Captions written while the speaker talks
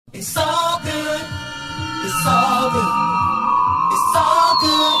It's all good. It's all good. It's all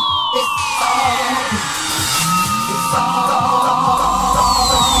good. It's all good. It's all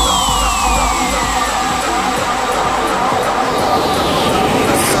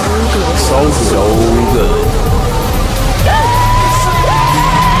good. So good.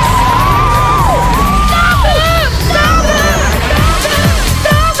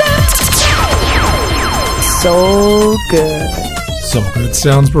 So good. So good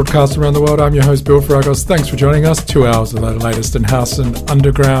sounds broadcast around the world. I'm your host, P.Rivas. Thanks for joining us. 2 hours of the latest in house and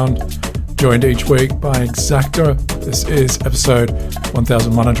underground, joined each week by Exacta. This is episode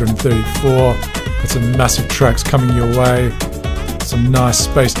 1134. Got some massive tracks coming your way. Some nice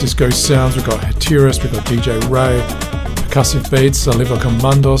space disco sounds. We've got Hatiras, we've got DJ Ray, percussive beats, Saliva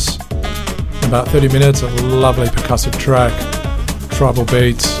Commandos. In about 30 minutes, a lovely percussive track, tribal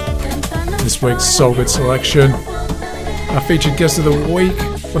beats. This week's SoulGood selection. Our featured guest of the week,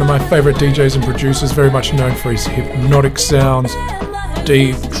 one of my favourite DJs and producers, very much known for his hypnotic sounds,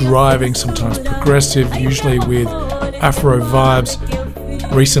 deep, driving, sometimes progressive, usually with Afro vibes.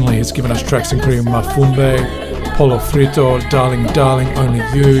 Recently he's given us tracks including Mafumbe, Polo Frito, Darling Darling, Only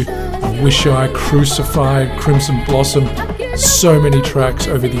You, I Wish I, Crucified, Crimson Blossom. So many tracks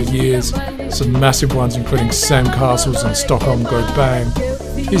over the years, some massive ones including Sandcastles and Stockholm Go Bang.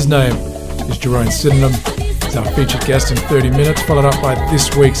 His name is Jerome Sydenham. He's our featured guest in 30 minutes, followed up by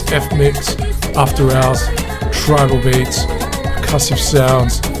this week's F-Mix, After Hours, Tribal Beats, percussive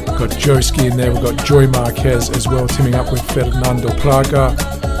sounds. We've got Joeski in there, we've got Marquez as well, teaming up with Fernando, Praga.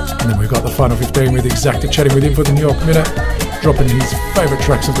 And then we've got the final 15 with Exacta, chatting with him for the New York Minute, dropping his favourite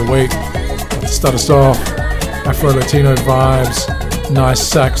tracks of the week. To start us off, Afro-Latino vibes, nice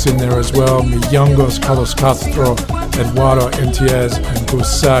sax in there as well, Miyangos, Carlos Castro, Eduardo MTS and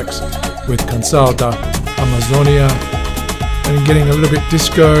Gus Sax with Cansalda, Amazonia, and getting a little bit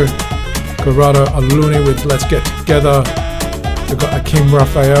disco, Corrado, Alunni with Let's Get Together. We've got Akeem,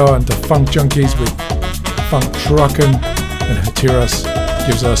 Raphael and the Funk Junkies with Funk Truckin, and Hatiras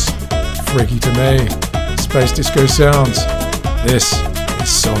gives us Freaky to Me. Space disco sounds. This is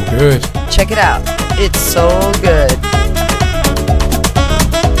so good. Check it out. It's so good.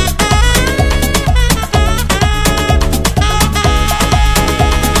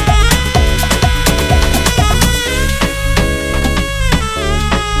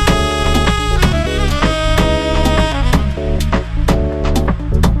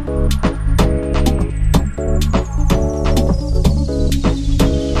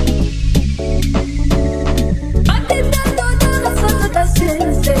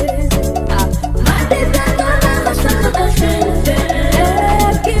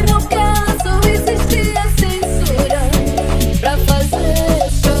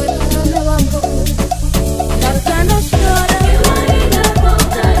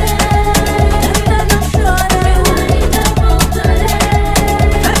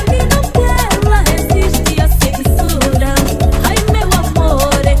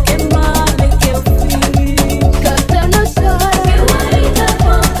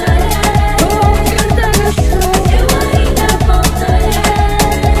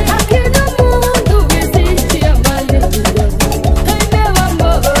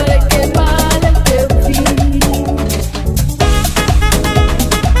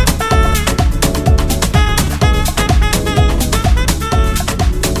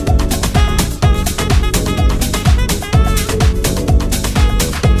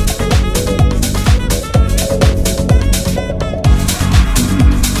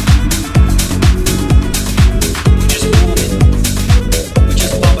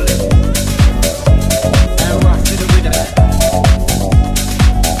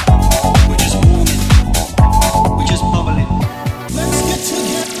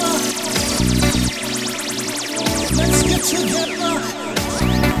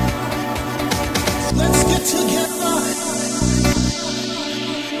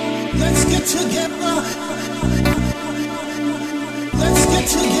 Together.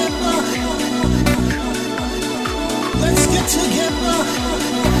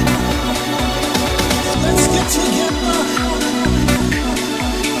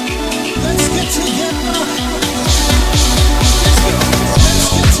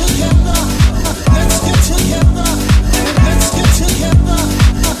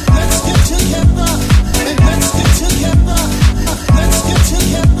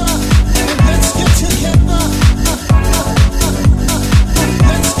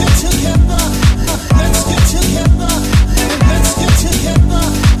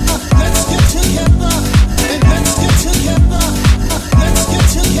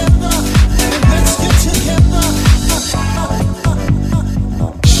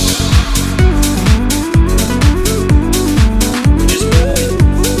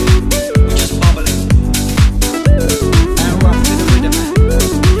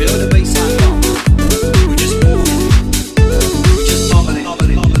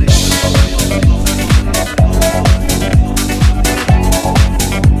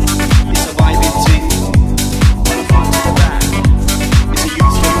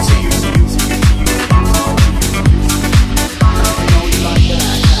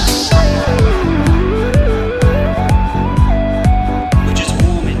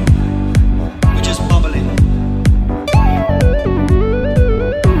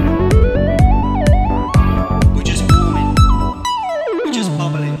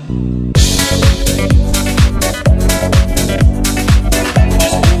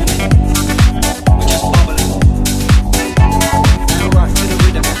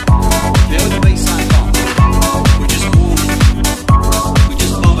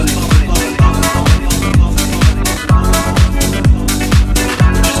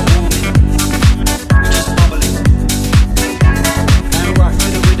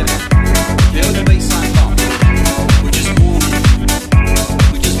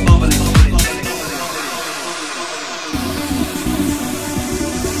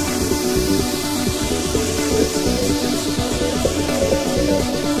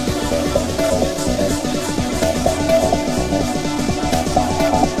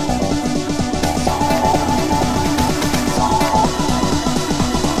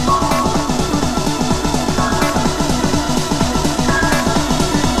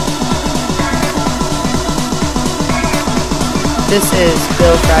 This is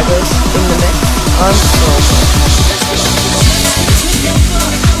Bill Fragos in the mix on SoulGood.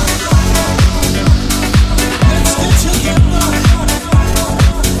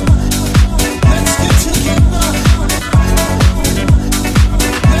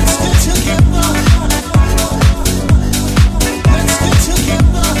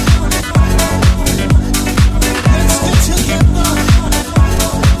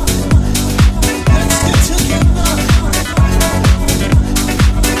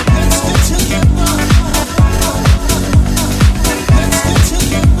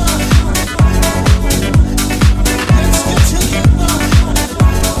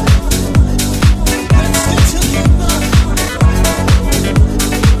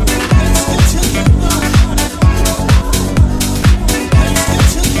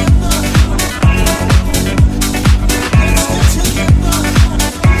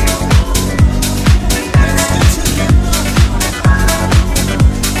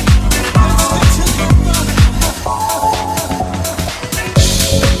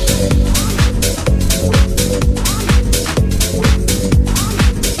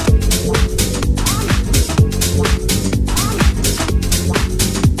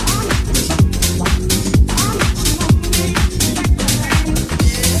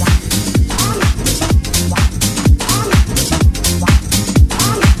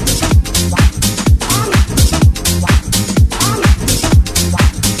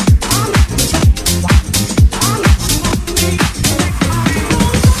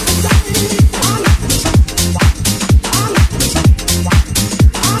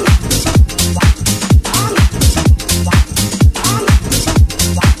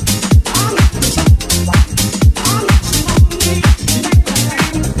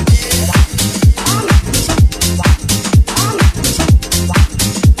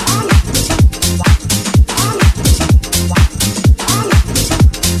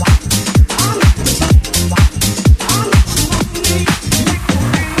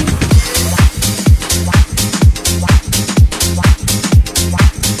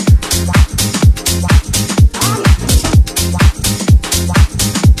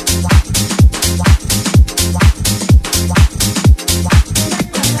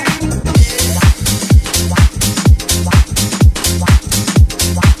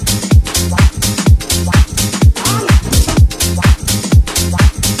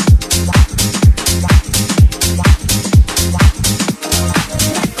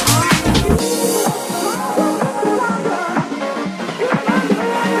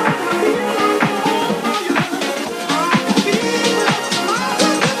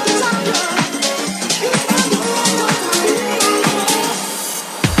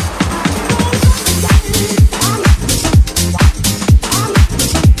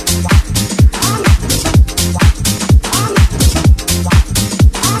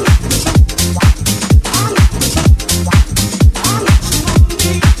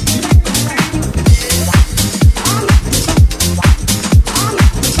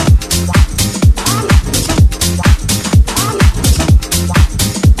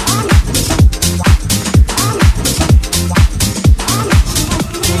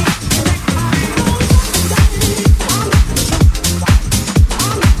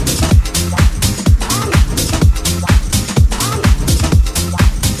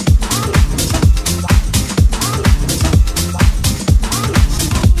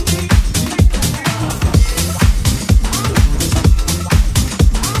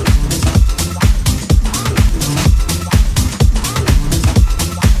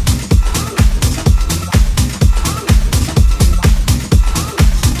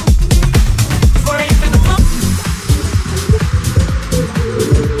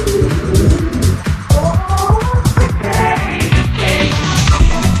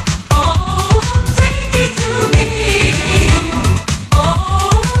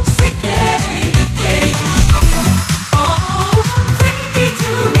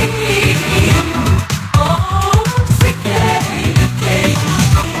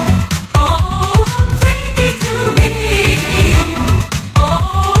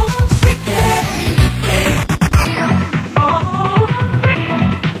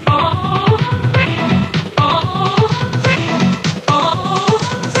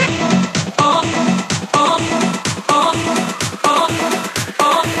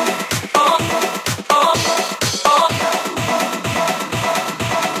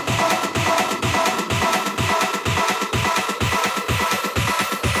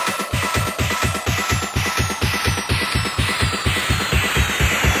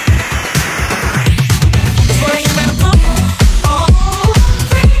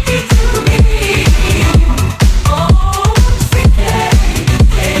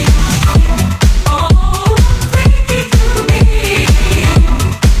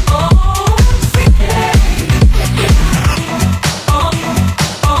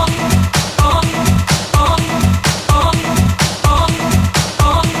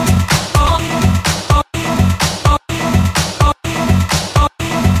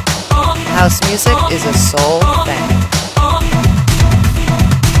 This music is a soul thing.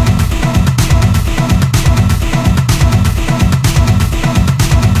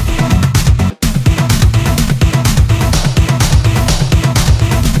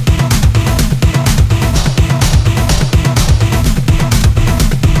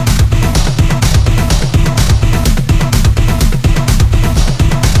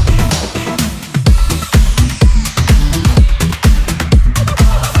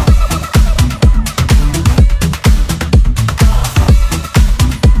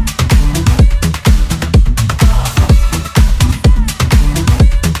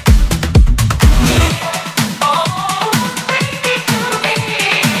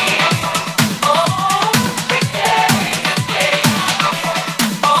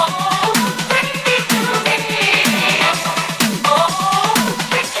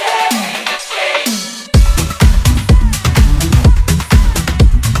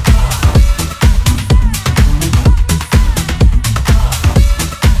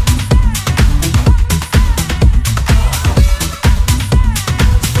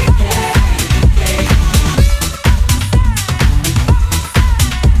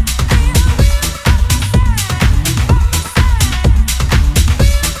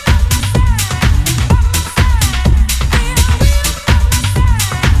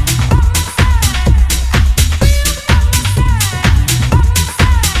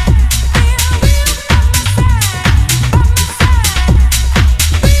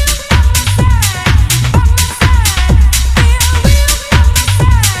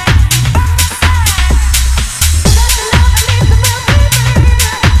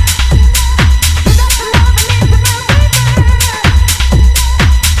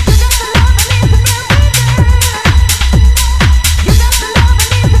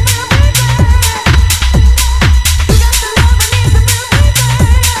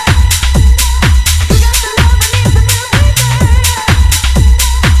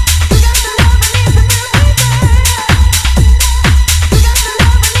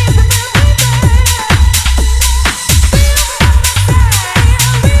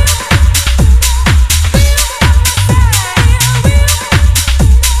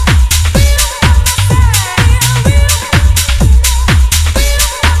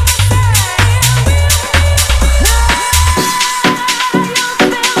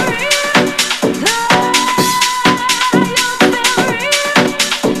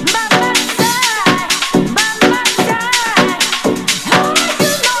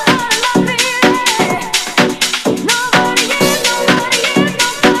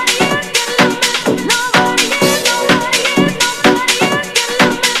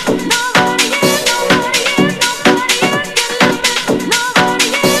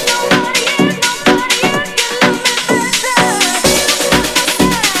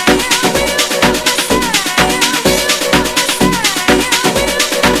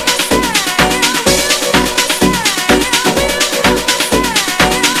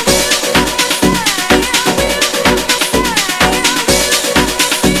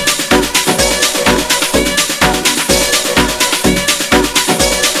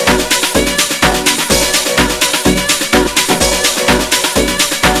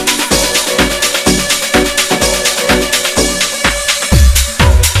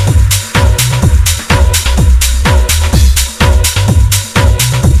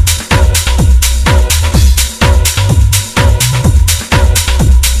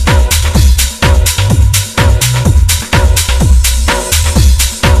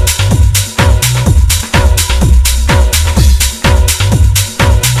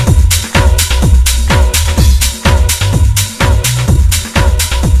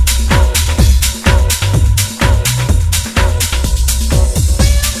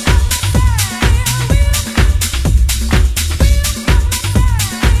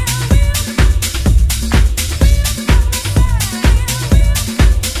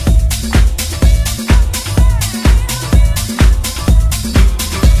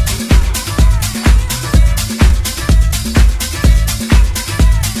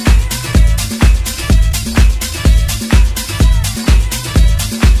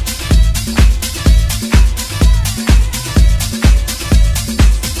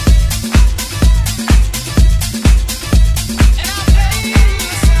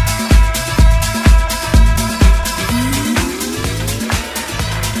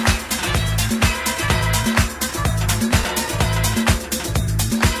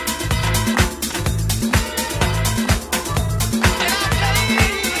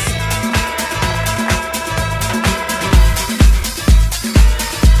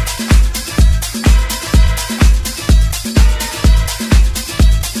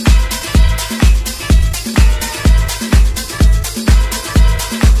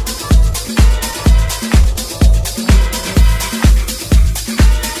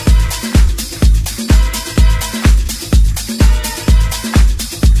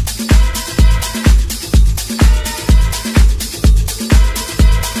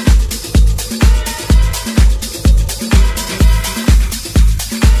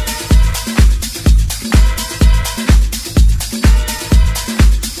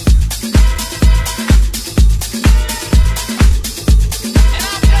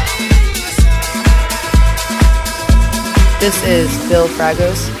 This is Bill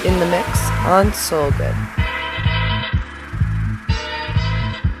Fragos in the mix on SoulGood.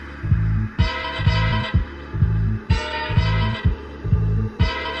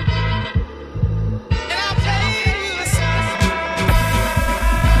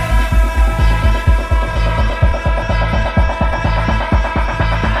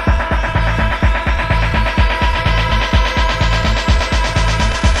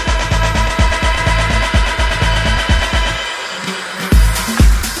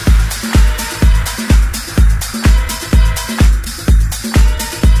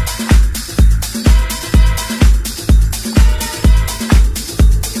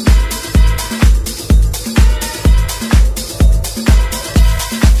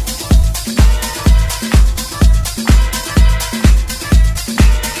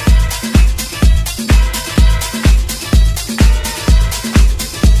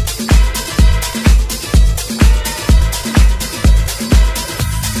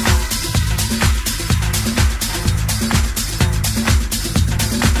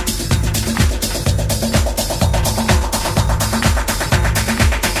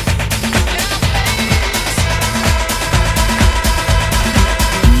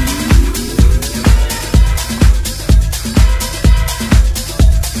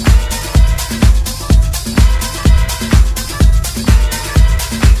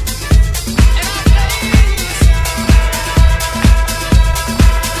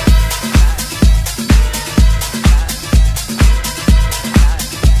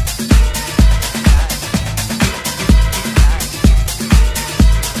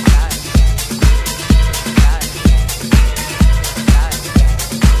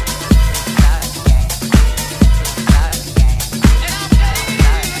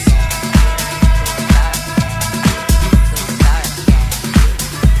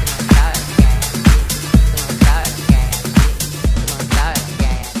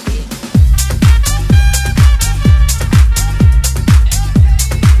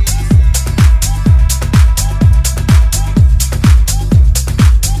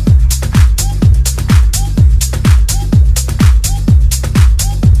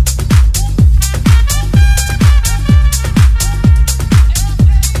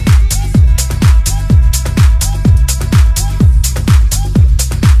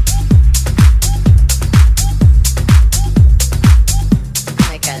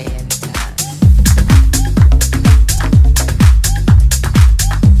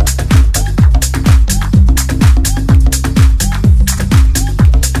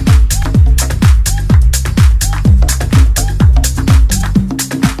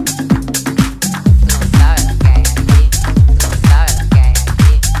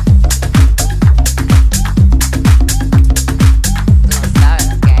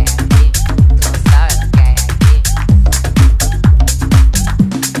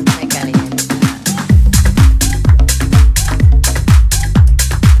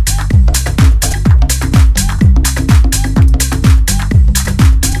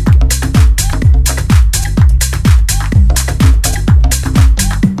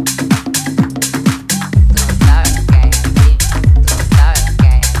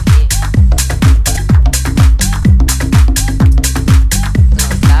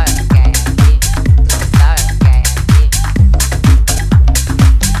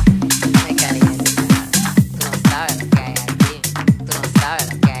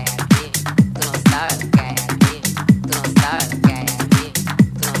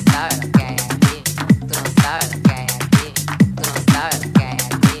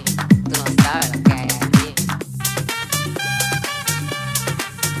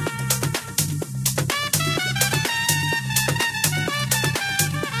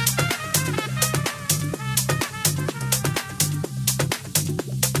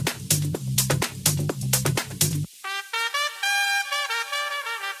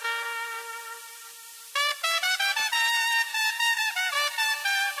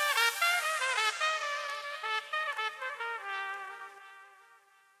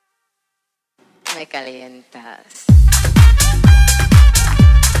 Me calientas.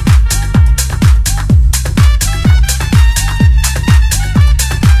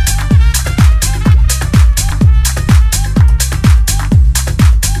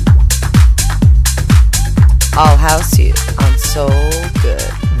 I'll house you on SoulGood.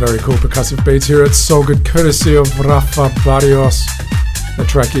 Very cool percussive beats here at SoulGood, courtesy of Rafa Barrios. The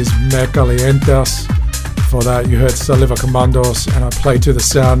track is Me Calientas. Before that you heard Saliva Commandos, and I played to the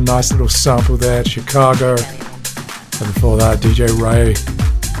sound, nice little sample there, Chicago. And before that, DJ Ray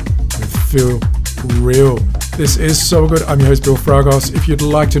with Feel Real. This is SoulGood. I'm your host Bill Fragos. If you'd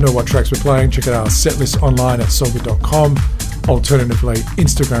like to know what tracks we're playing, check out our setlist online at soulgood.com. Alternatively,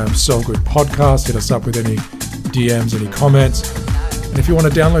 Instagram SoulGood Podcast. Hit us up with any DMs, any comments. And if you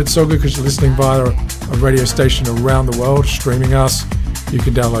want to download SoulGood because you're listening via a radio station around the world, streaming us, you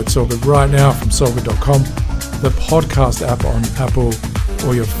can download SoulGood right now from soulgood.com, the podcast app on Apple,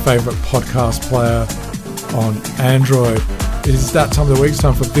 or your favorite podcast player on Android. It is that time of the week. It's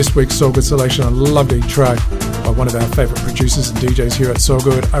time for this week's SoulGood selection. A lovely track by one of our favorite producers and DJs here at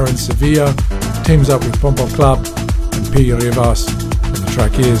SoulGood, Aaron Sevilla, teams up with Pomboklap and P.Rivas, and the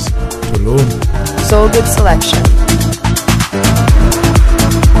track is Tulum. SoulGood selection.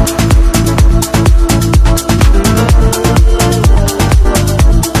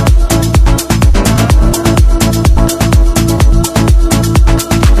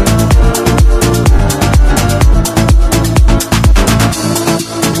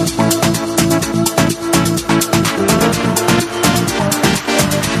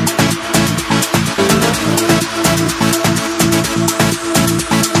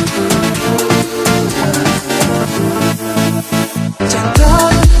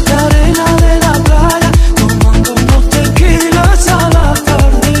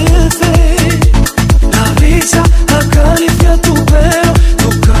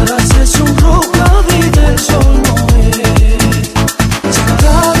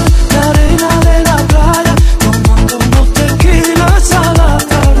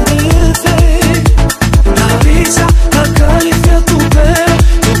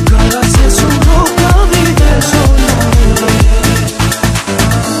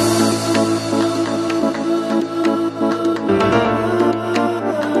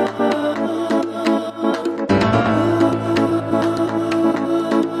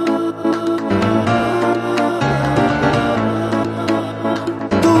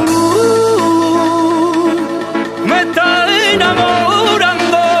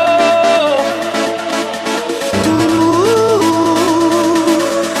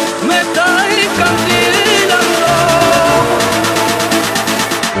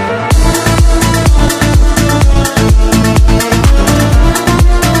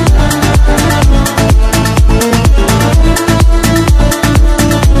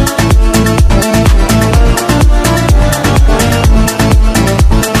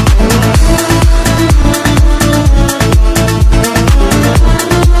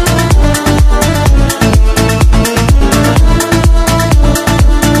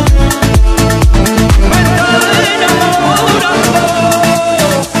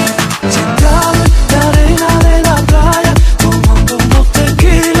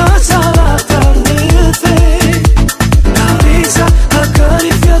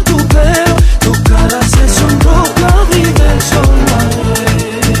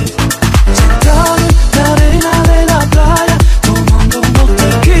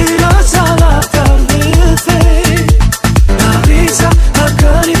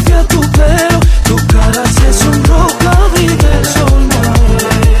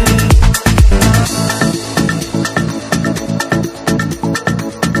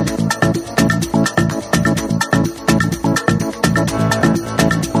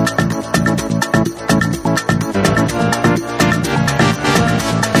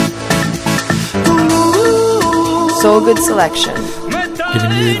 SoulGood selection.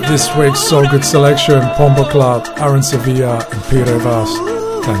 Giving you this week's SoulGood selection, Pomboklap, Aaron Sevilla and P.Rivas.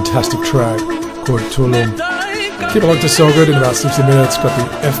 Fantastic track called Tulum. Keep it locked to SoulGood in about 60 minutes. Got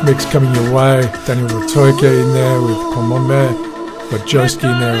the F-Mix coming your way. Daniel Rateuke in there with Cumonme. Got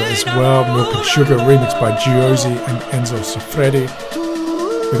Joeski in there as well. Milk and Sugar remixed by Joezi and Enzo Siffredi.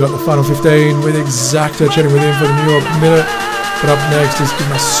 We got the final 15 with Exacta chatting with him for the New York Minute. But up next, he's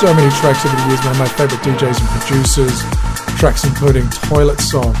given us so many tracks over the years, one of my favourite DJs and producers. Tracks including Toilet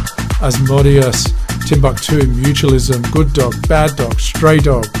Song, Asmodeus, Timbuktu, Mutualism, Good Dog, Bad Dog, Stray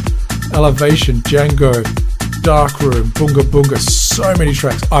Dog, Elevation, Django, Darkroom, Bunga Bunga, so many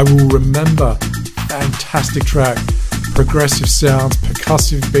tracks. I Will Remember, fantastic track. Progressive sounds,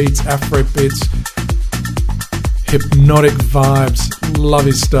 percussive beats, Afro beats, hypnotic vibes, love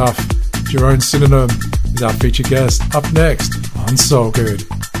his stuff. Jerome Sydenham is our featured guest. Up next on SoulGood.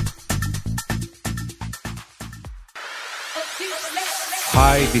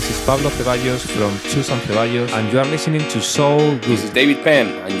 Hi, this is Pablo Ceballos from Susan Ceballos, and you are listening to SoulGood. This is David Penn,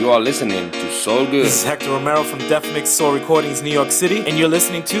 and you are listening to SoulGood. This is Hector Romero from Def Mix Soul Recordings, New York City, and you're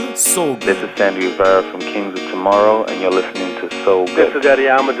listening to SoulGood. This is Sandy Rivera from Kings of Tomorrow, and you're listening to SoulGood. This is Eddie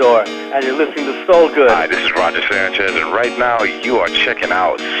Amador, and you're listening to SoulGood. Hi, this is Roger Sanchez, and right now you are checking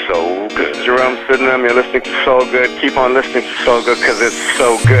out SoulGood. This is Jerome Sydenham, you're listening to SoulGood. Keep on listening to SoulGood because it's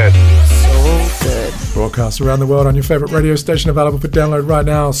so good. SoulGood. broadcasts around the world on your favorite radio station, available for download right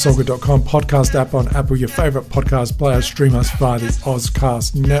now. SoulGood.com podcast app on Apple, your favorite podcast player. Stream us via the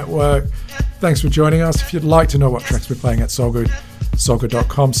Ozcast network. Thanks for joining us. If you'd like to know what tracks we're playing at SoulGood,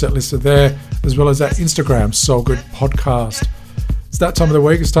 SoulGood.com set lists are there, as well as our Instagram, SoulGood Podcast. It's that time of the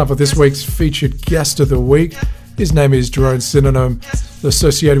week. It's time for this week's featured guest of the week. His name is Jerome Sydenham,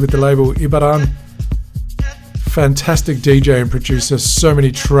 associated with the label Ibaran. Fantastic DJ and producer. So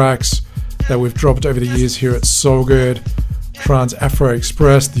many tracks that we've dropped over the years here at SoulGood. Trans Afro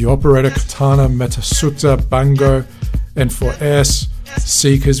Express, The Operator, Katana, Metasuta, Bango, N4S,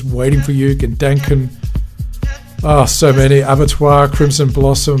 Seekers, Waiting for You, Gendanken. So many. Abattoir, Crimson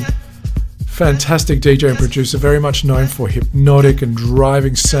Blossom. Fantastic DJ and producer, very much known for hypnotic and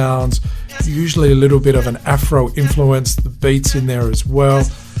driving sounds, usually a little bit of an Afro influence, the beats in there as well.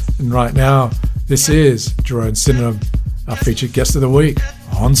 And right now, this is Jerome Sydenham, our featured guest of the week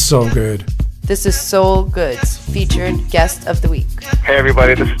on SoulGood. This is SoulGood's featured guest of the week. Hey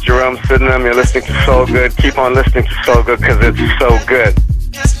everybody, this is Jerome Sydenham. You're listening to SoulGood. Keep on listening to SoulGood because it's so good.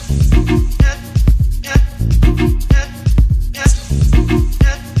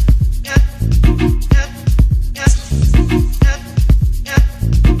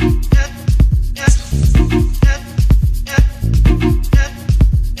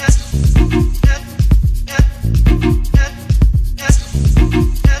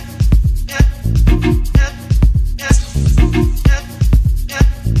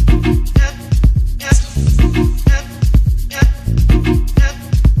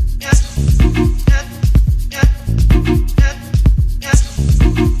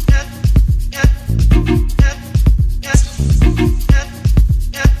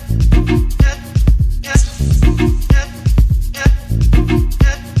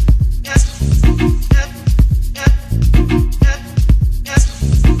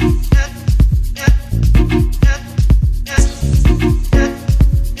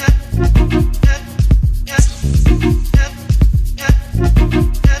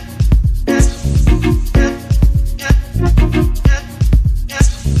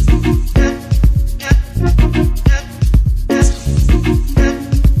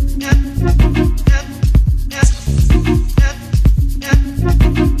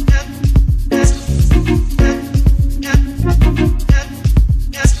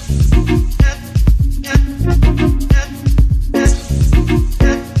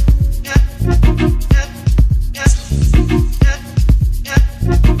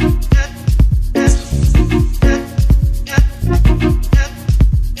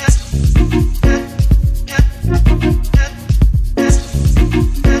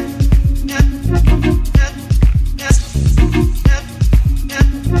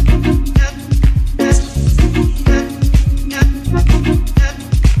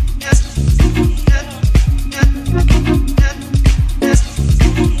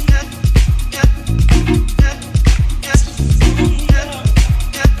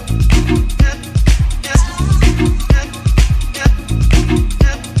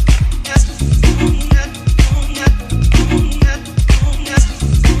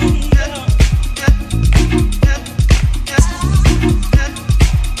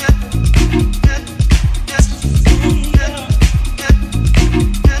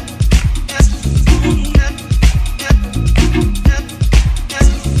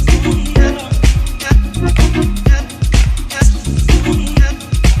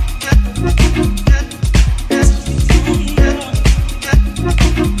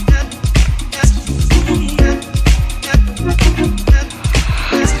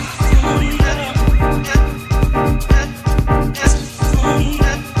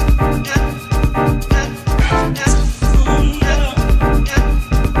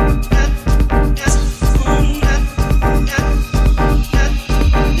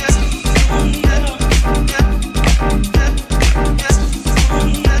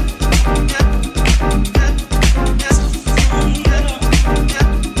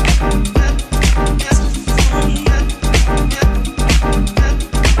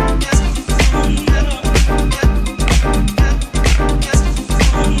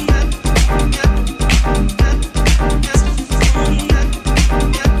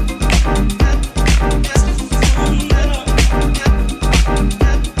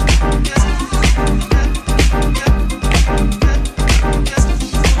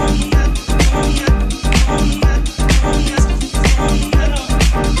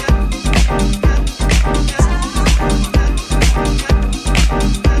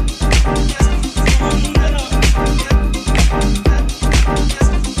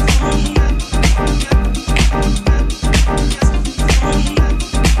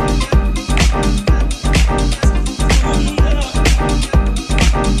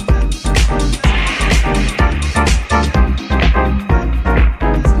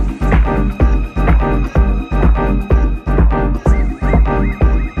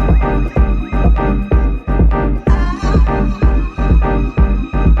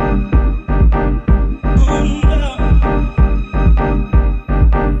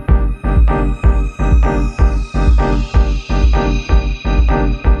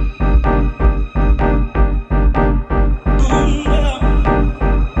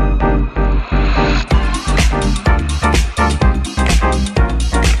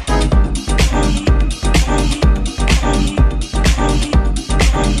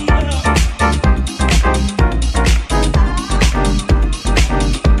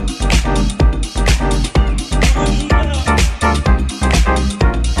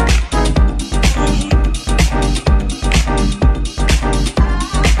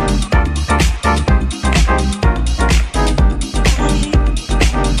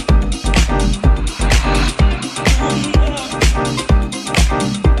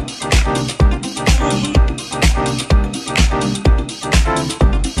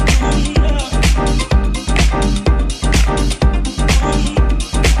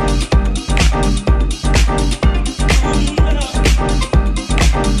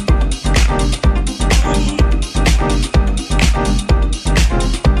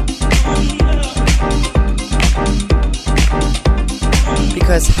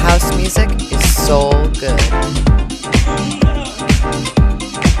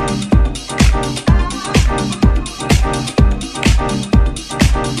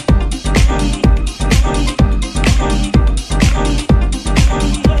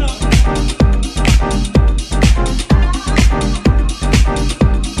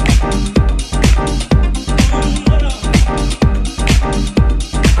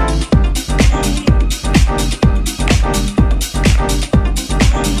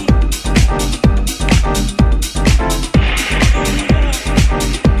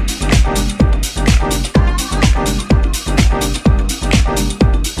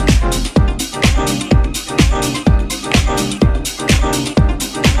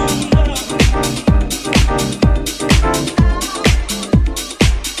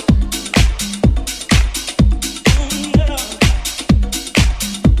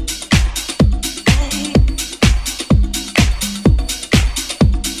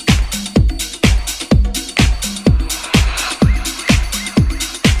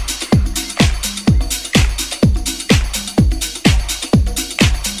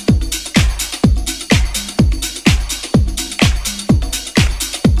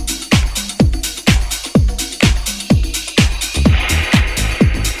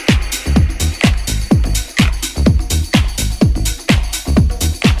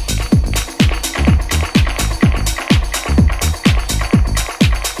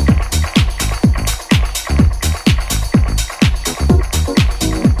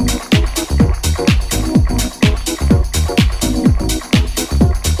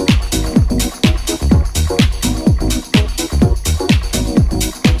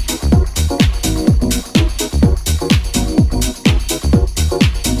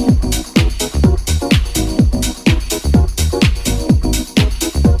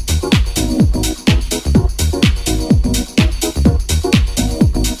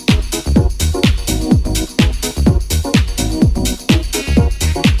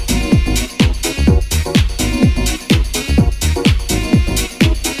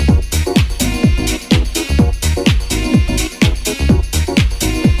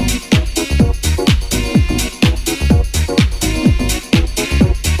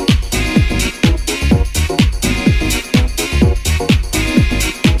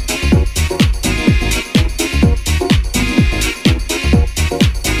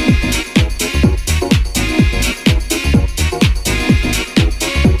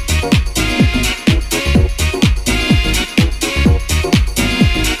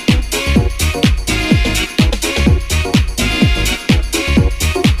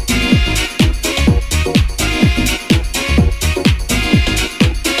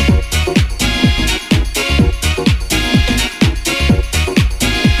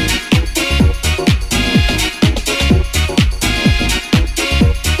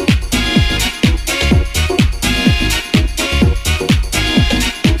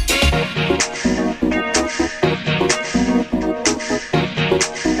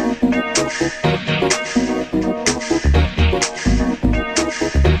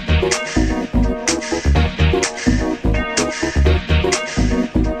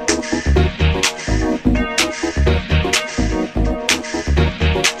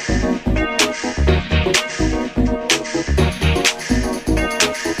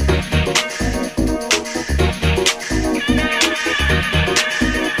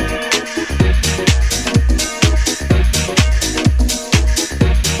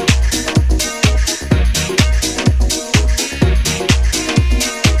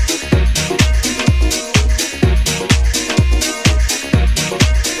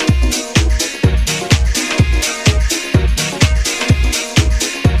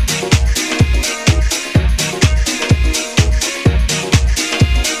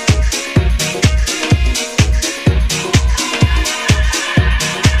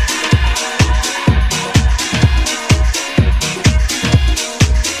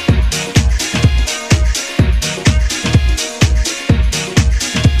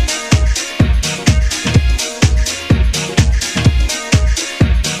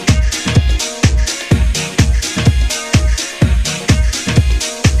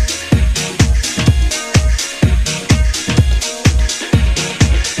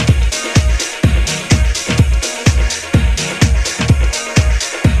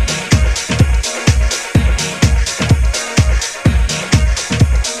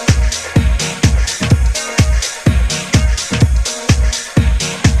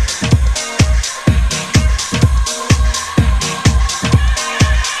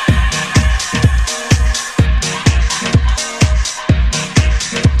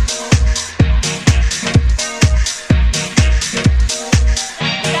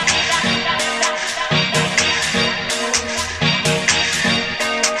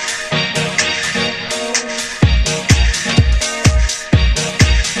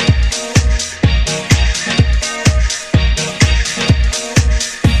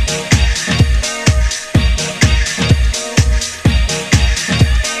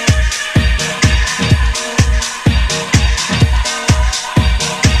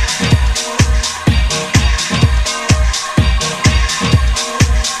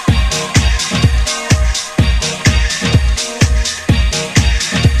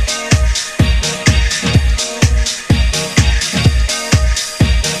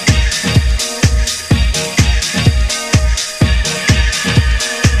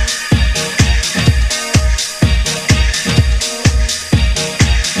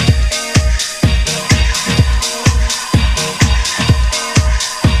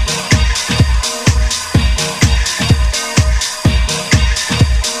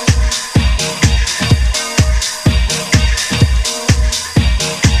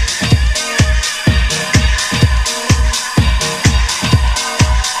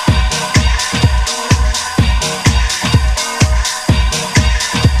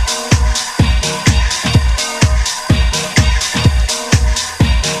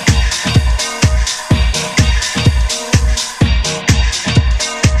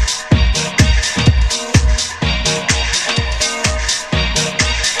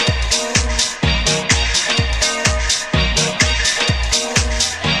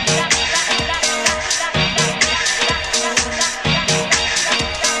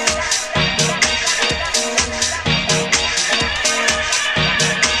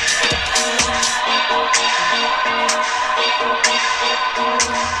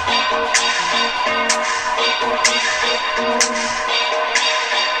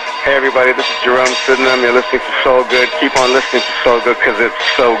 Hey everybody, this is Jerome Sydenham. You're listening to Soul Good. Keep on listening to Soul Good because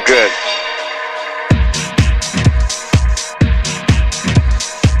it's so good.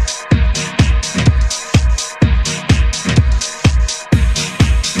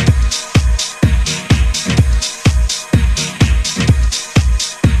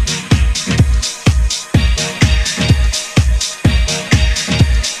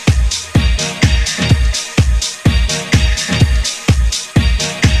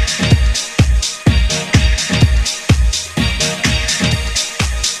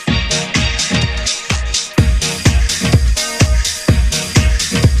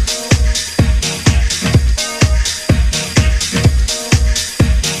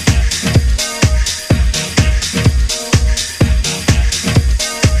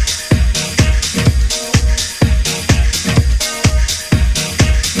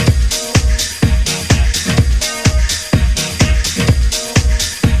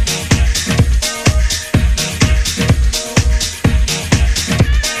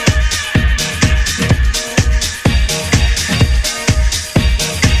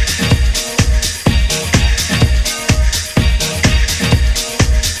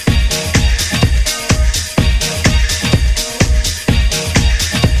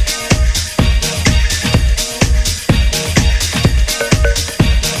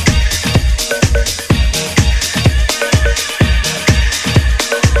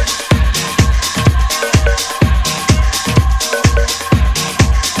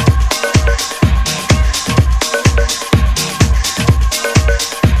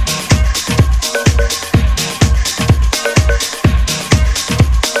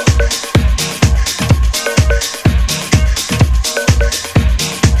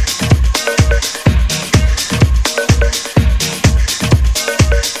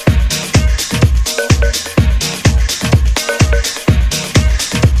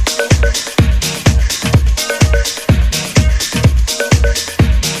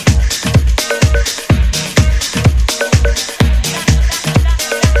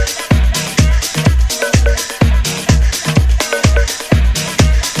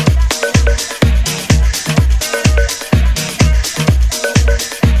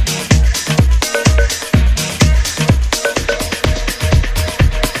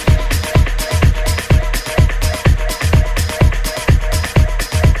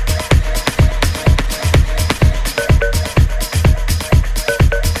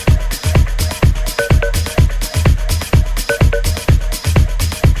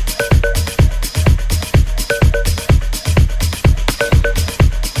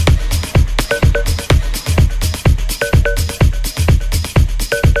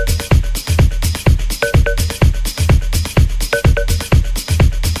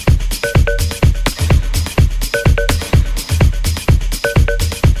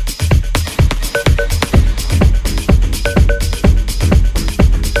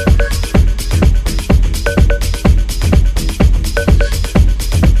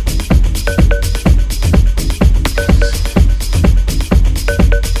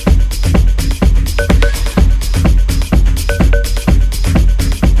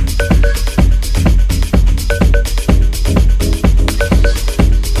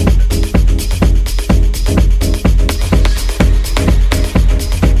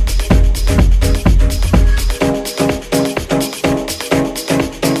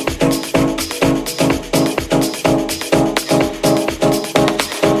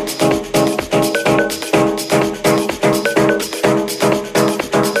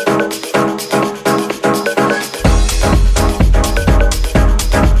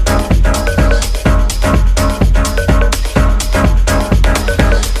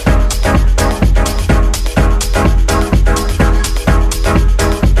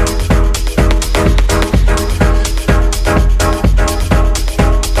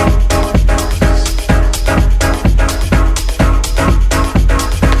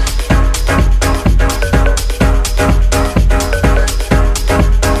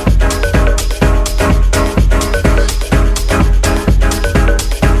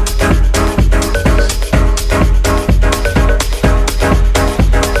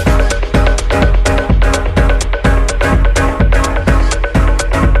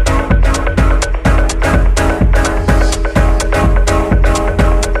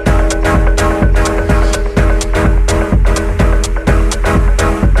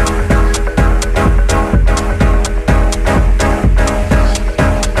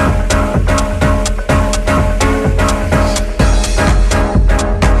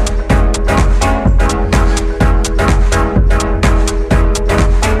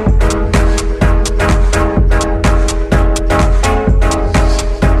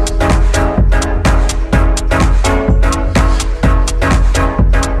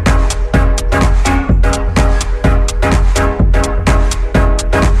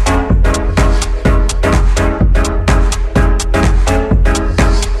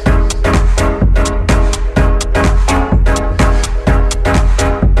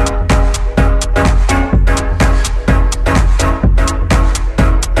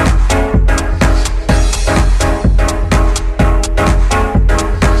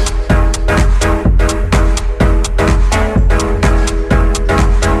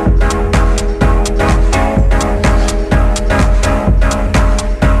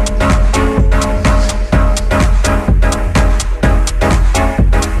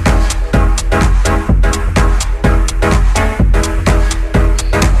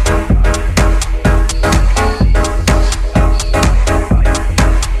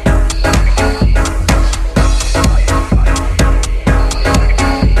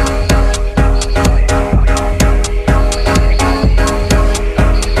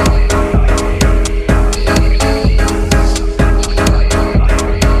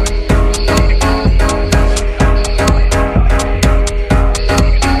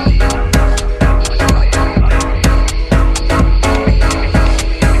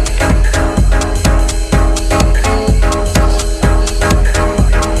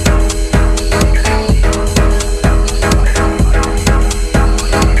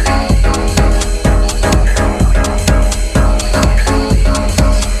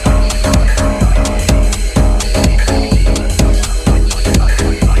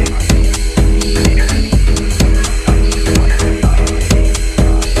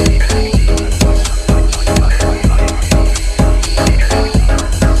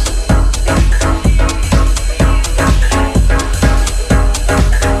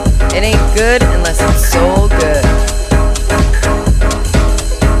 It ain't good unless it's soul good.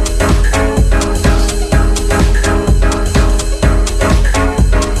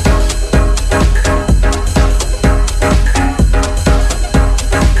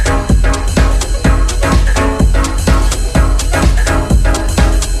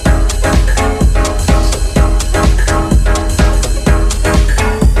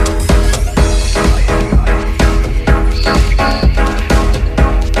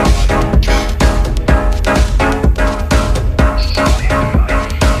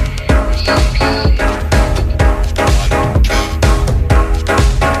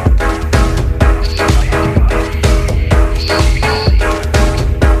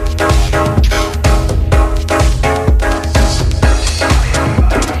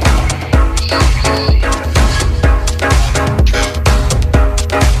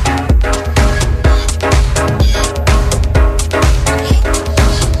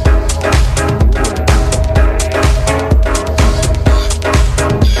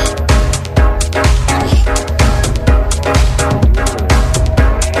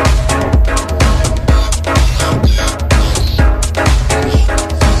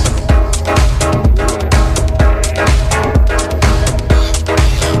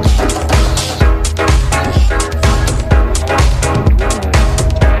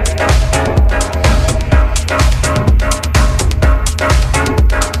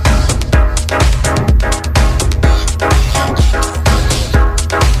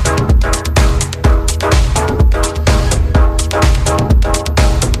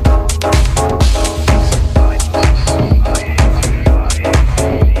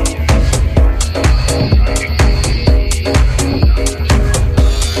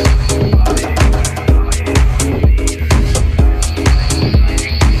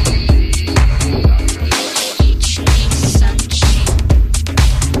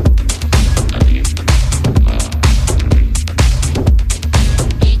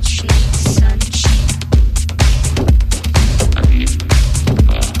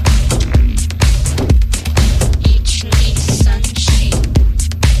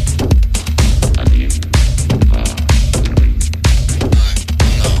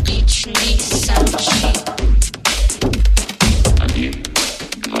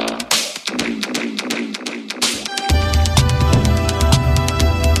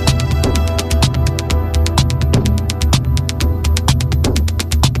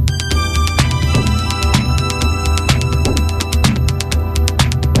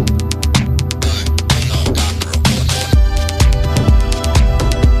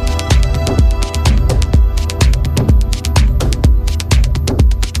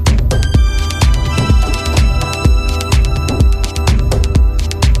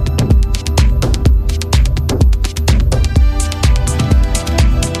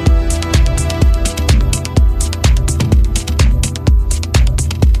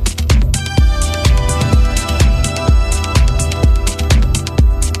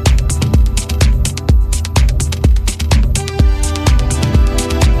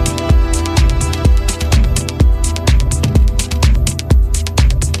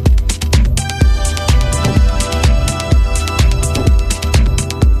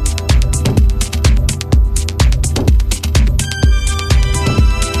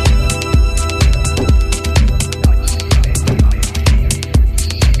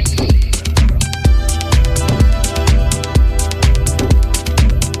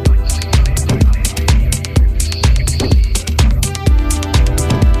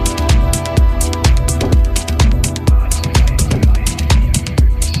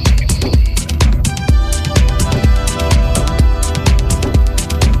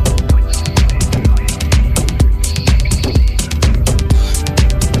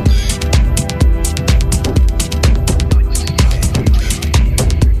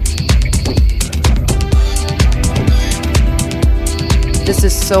 This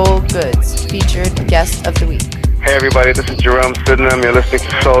is SoulGood's featured guest of the week. Hey everybody, this is Jerome Sydenham. You're listening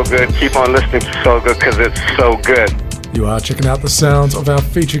to SoulGood. Keep on listening to SoulGood because it's so good. You are checking out the sounds of our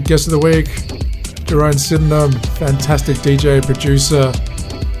featured guest of the week, Jerome Sydenham, fantastic DJ, producer.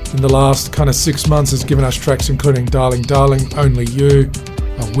 In the last kind of 6 months has given us tracks including Darling Darling, Only You,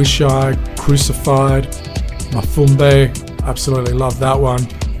 I Wish I, Crucified, Mafumbe, absolutely love that one,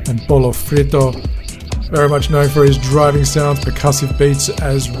 and Bolo Frito. Very much known for his driving sounds, percussive beats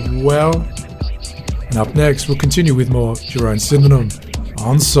as well. And up next, we'll continue with more Jerome Sydenham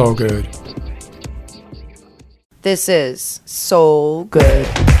on SoulGood. This is SoulGood.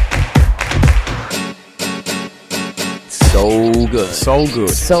 SoulGood. SoulGood. SoulGood.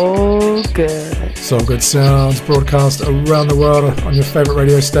 So good. SoulGood sounds broadcast around the world on your favorite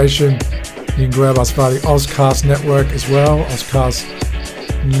radio station. You can grab us via the Ozcast network as well,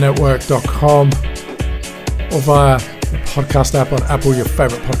 ozcastnetwork.com, or via the podcast app on Apple, your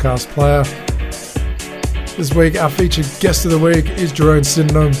favorite podcast player. This week, our featured guest of the week is Jerome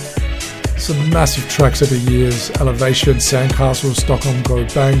Sydenham. Some massive tracks over the years: Elevation, Sandcastle, Stockholm Go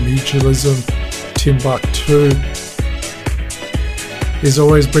Bang, Mutualism, Timbuktu. He's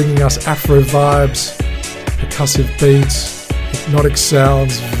always bringing us Afro vibes, percussive beats, hypnotic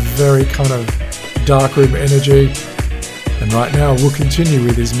sounds, very kind of darkroom energy. And right now we'll continue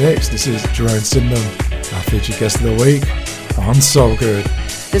with his mix. This is Jerome Sydenham, our featured guest of the week on SoulGood.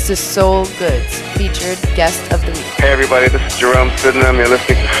 This is SoulGood's featured guest of the week. Hey everybody, this is Jerome Sydenham. You're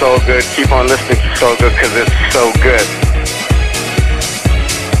listening to SoulGood. Keep on listening to SoulGood because it's so good.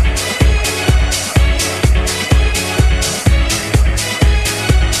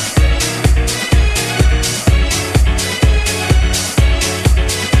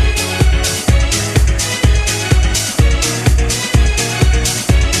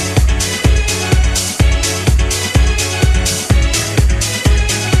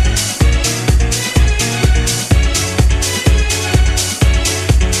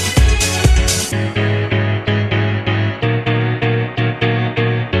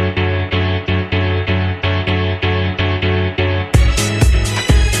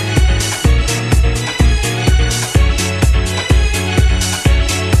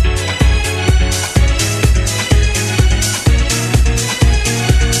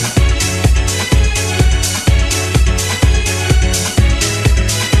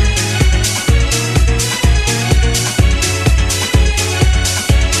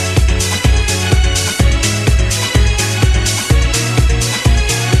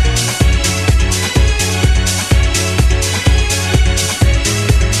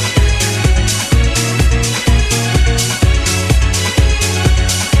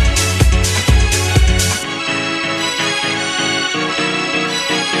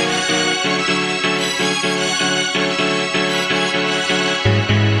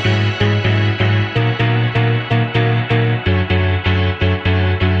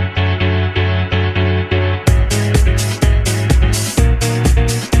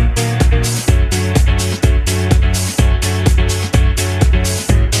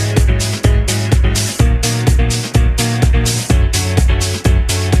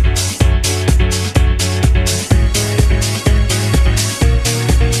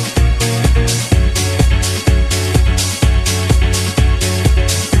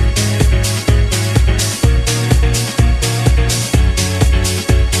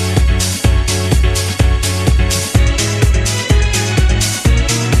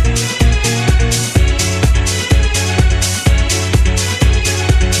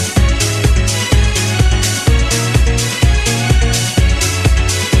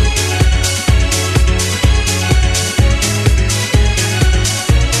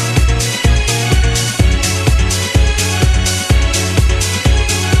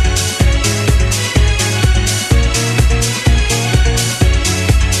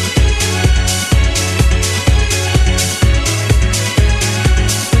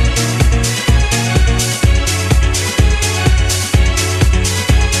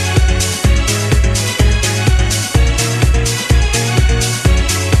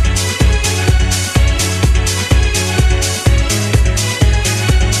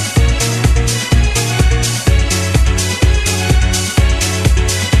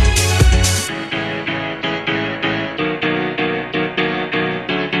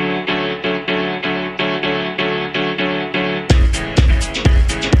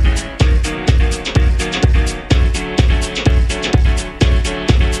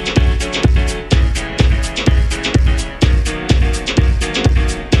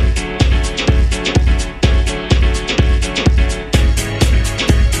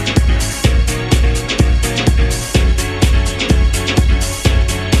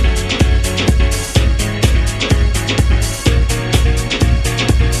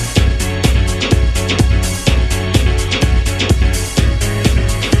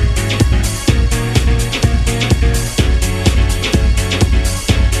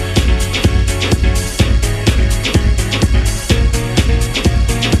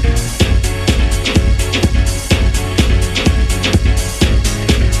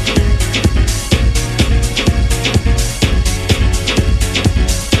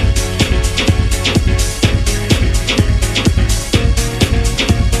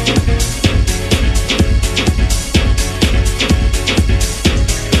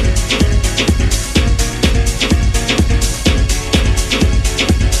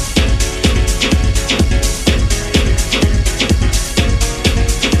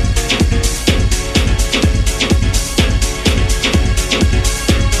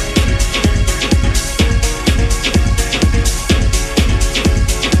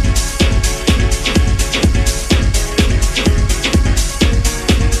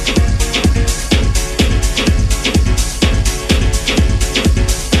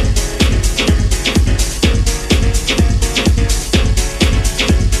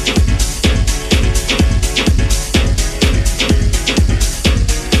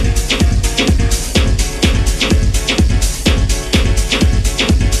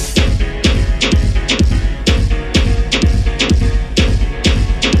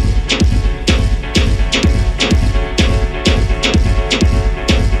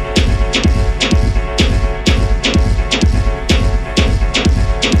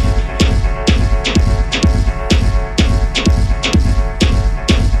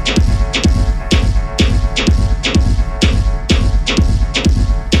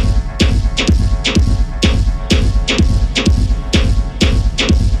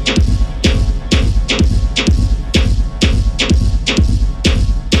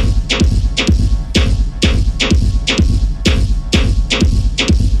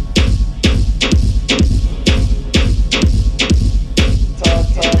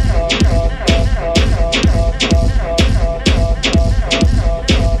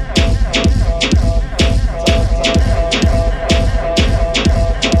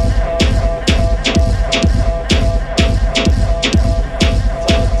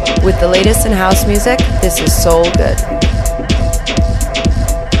 the latest in house music, this is Soul Good.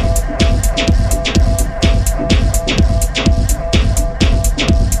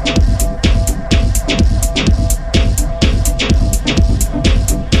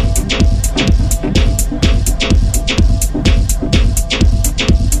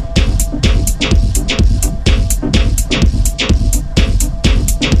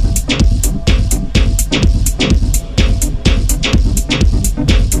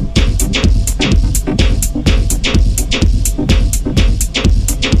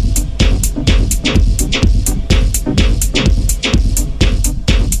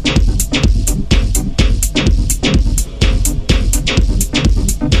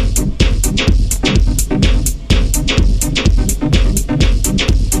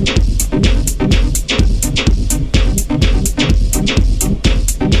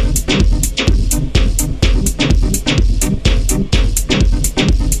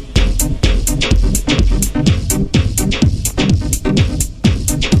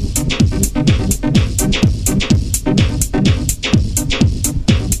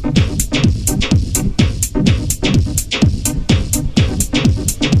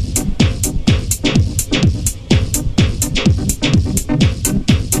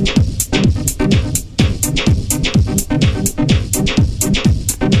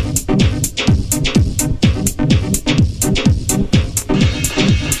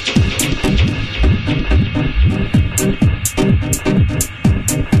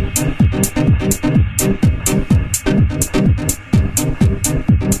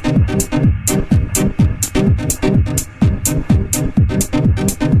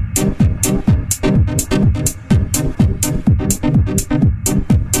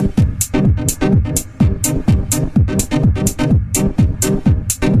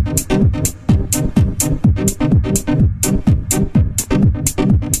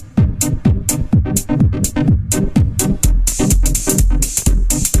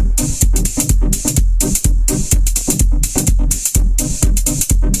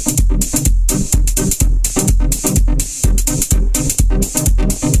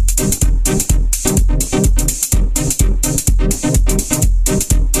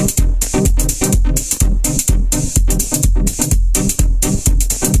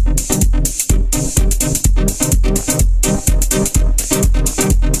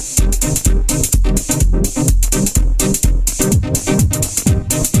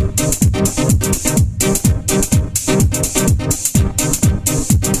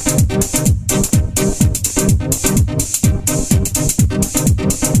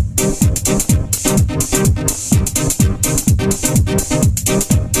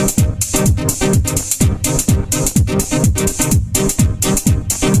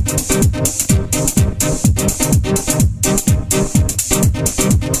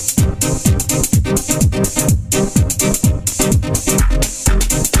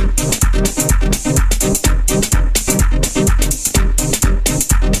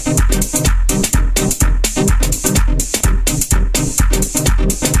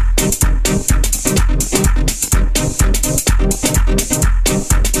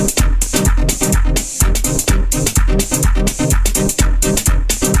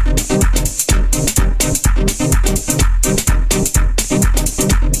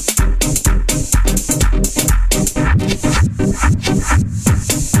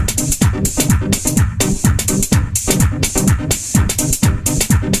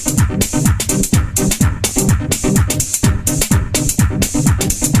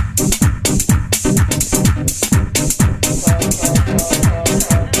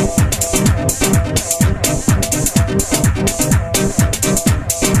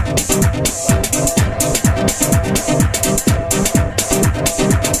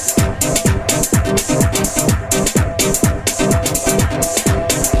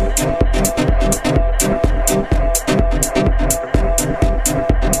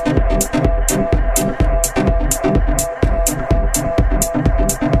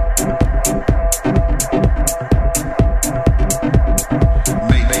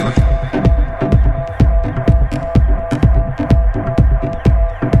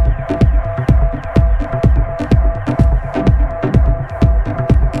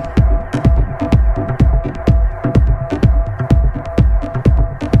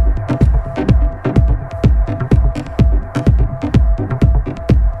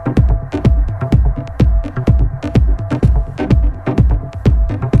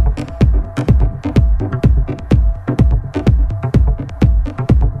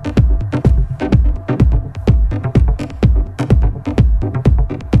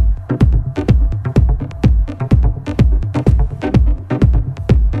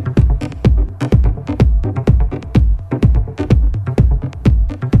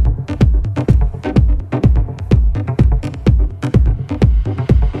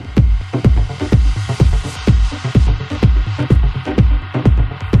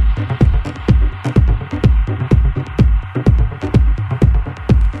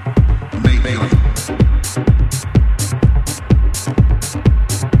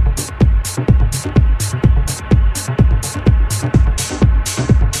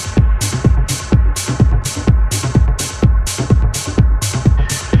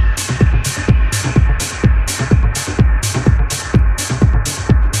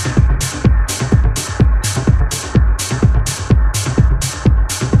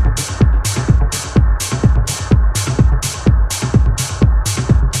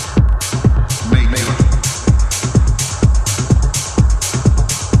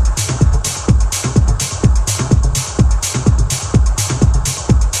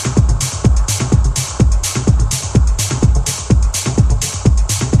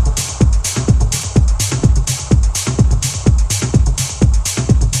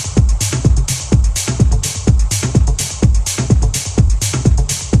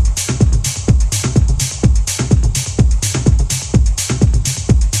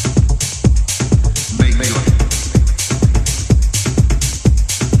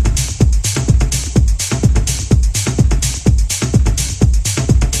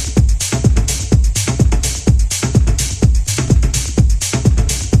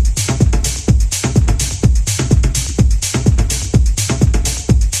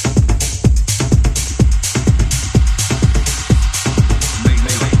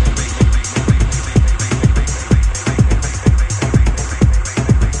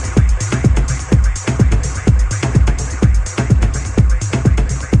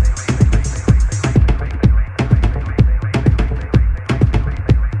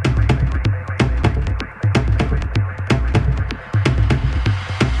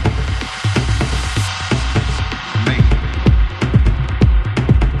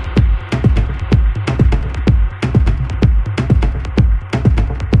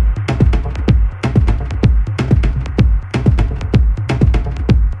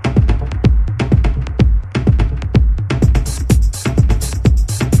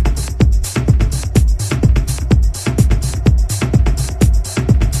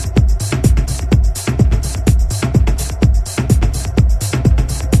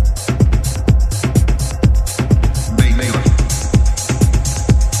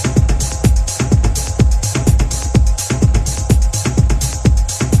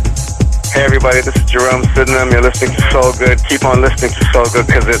 Hey everybody, this is Jerome Sydenham. You're listening to SoulGood. Keep on listening to SoulGood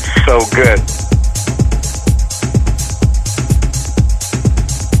because it's so good.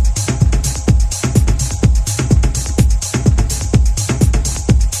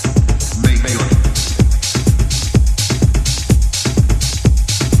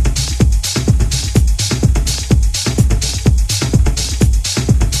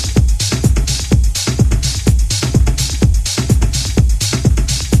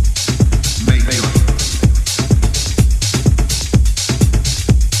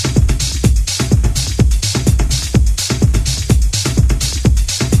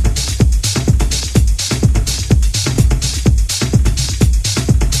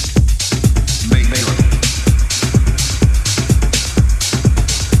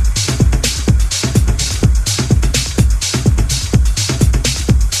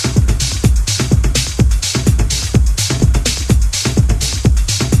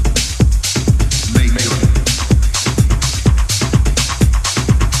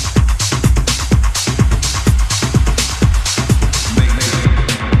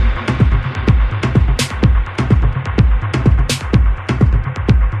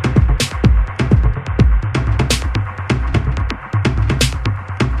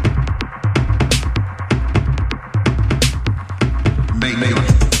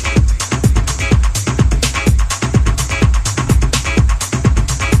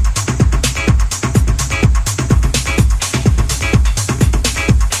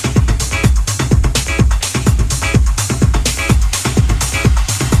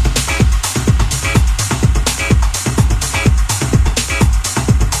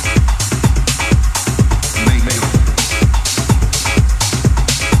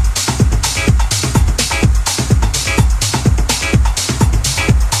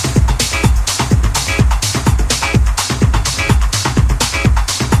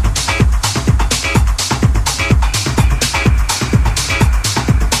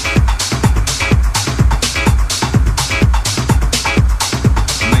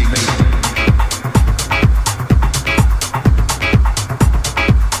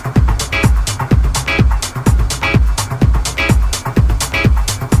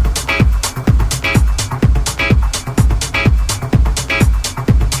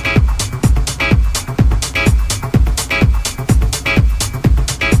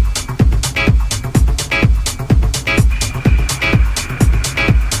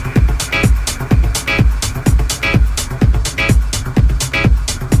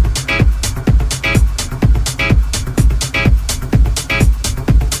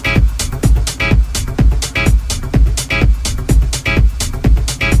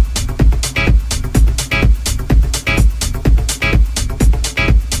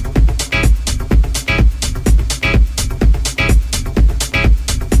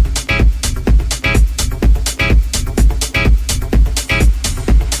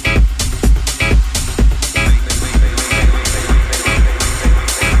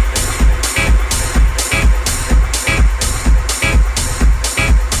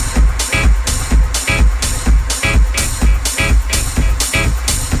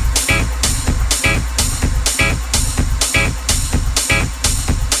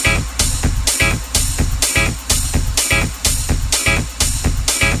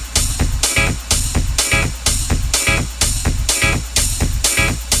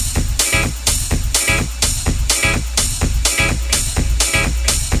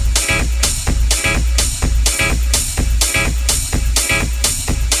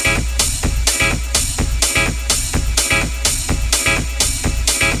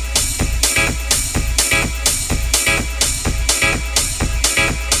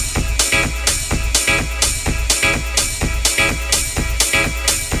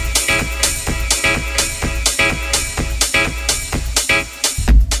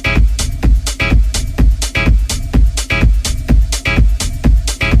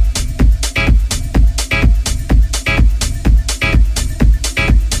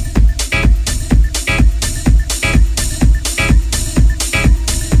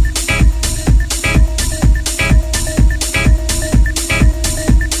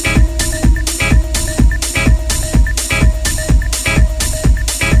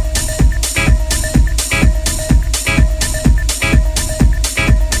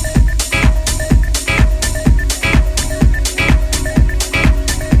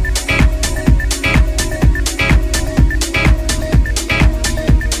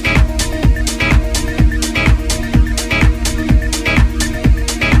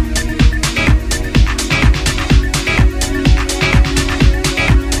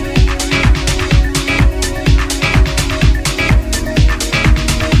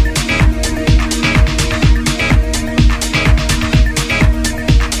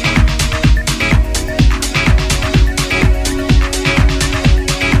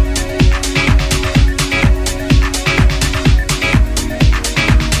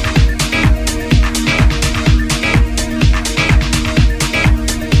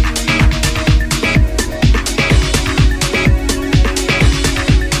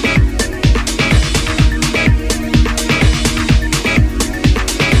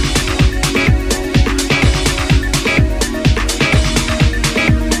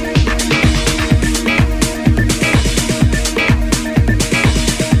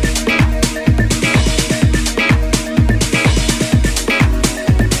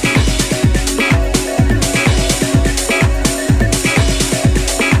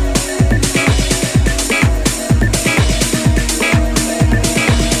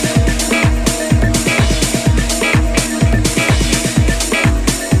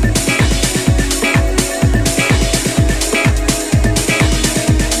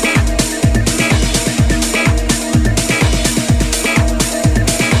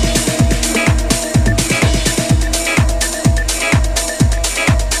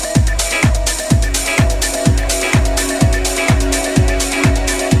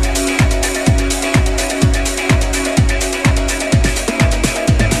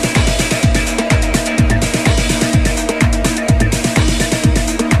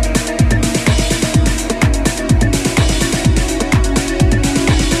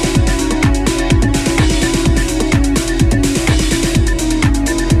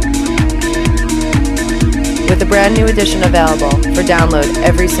 with a brand new edition available for download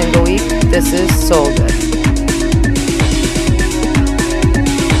every single week. This is SoulGood.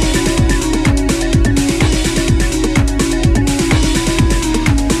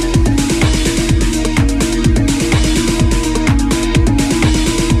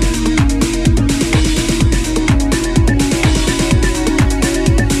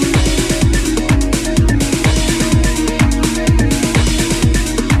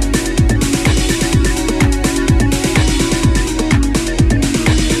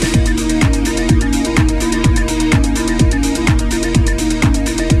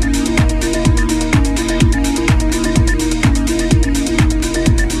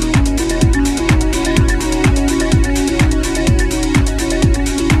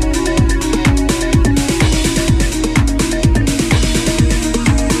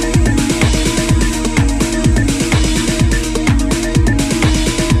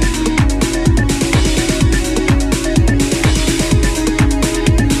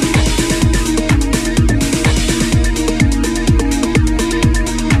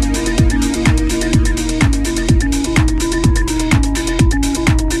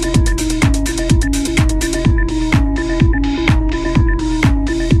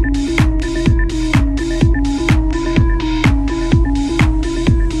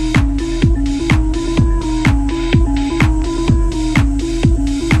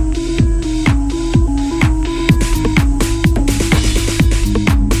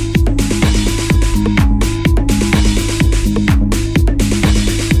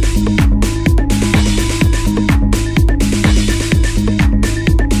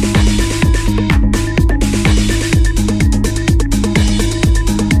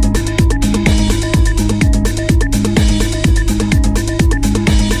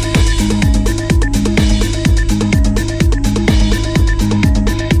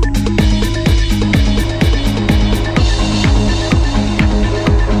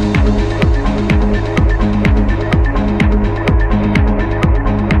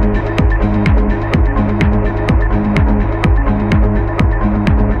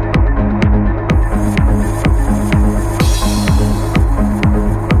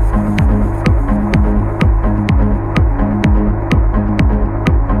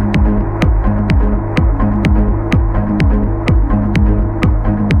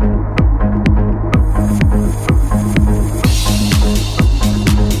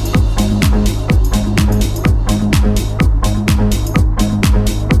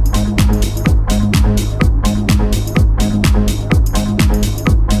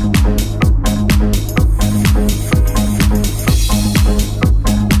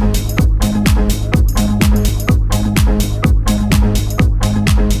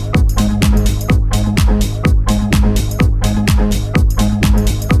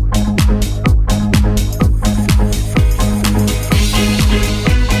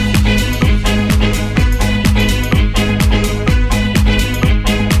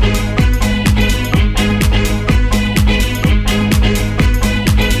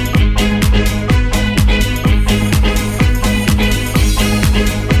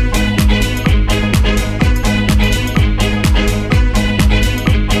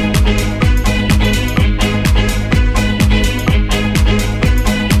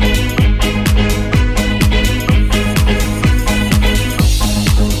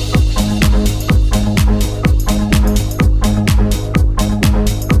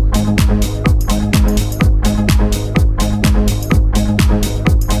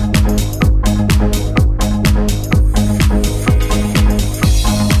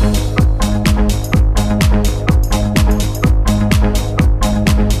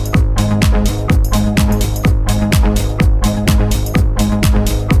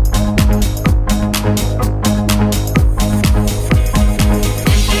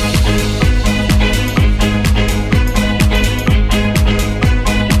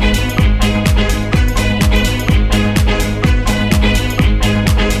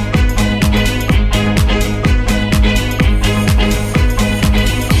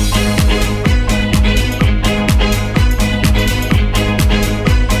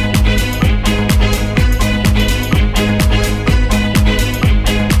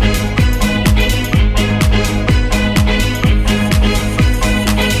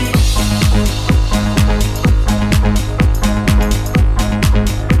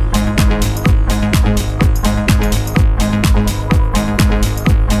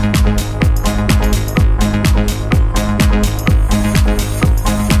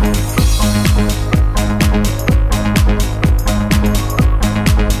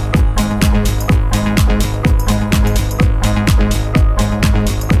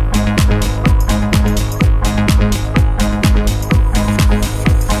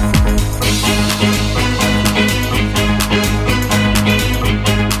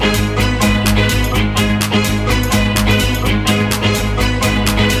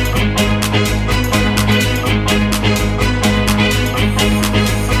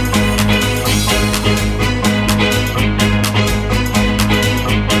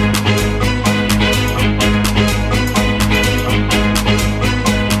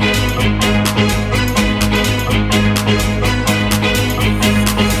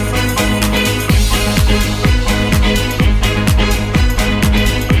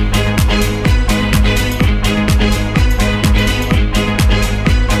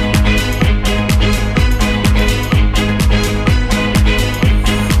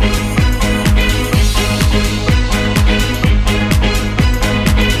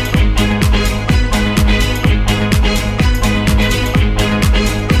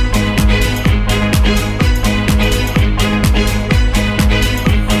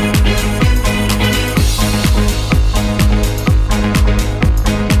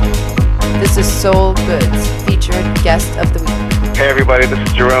 everybody, this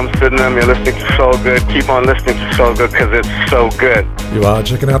is Jerome Sydenham. You're listening to SoulGood. Keep on listening to SoulGood because it's so good. You are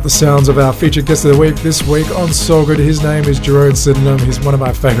checking out the sounds of our featured guest of the week this week on SoulGood. His name is Jerome Sydenham. He's one of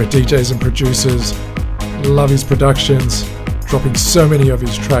my favorite DJs and producers. Love his productions, dropping so many of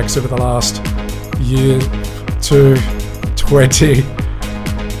his tracks over the last year to 20.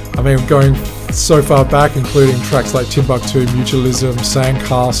 I mean, going so far back, including tracks like Timbuktu, Mutualism,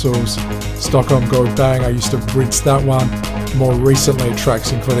 Sandcastles, Stockholm Gold Bang. I used to rinse that one. More recently,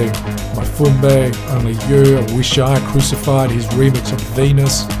 tracks including My Fumbe, Only You, I Wish I, Crucified, his remix of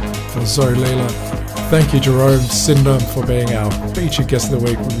Venus for Zoe Leela. Thank you, Jerome Sydenham, for being our featured guest of the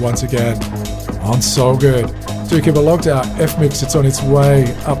week once again on SoulGood. Do keep a look to our F-Mix, it's on its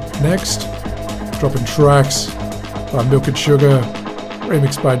way up next. Dropping tracks by Milk and Sugar,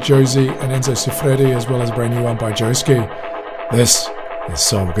 remixed by Joezi and Enzo Siffredi, as well as a brand new one by Joeski. This is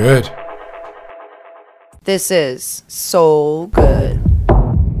SoulGood. This is SoulGood.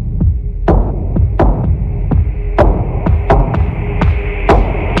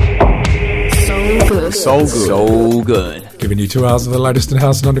 So good. Giving you 2 hours of the latest in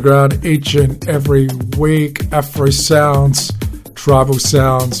house and underground each and every week. Afro sounds, tribal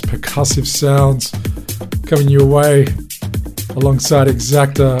sounds, percussive sounds coming your way alongside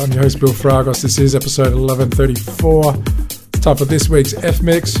Exacta. I'm your host, Bill Fragos. This is episode 1134. It's time for this week's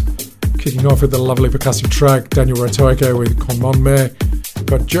F-Mix. Kicking off with the lovely percussive track, Daniel Rateuke with Cumonme.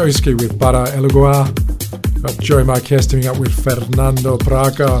 Got Joeski with Para Elegua. Got Joey Marquez teaming up with Fernando,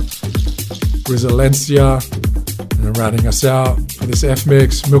 Praga, Resiliencia. And rounding us out for this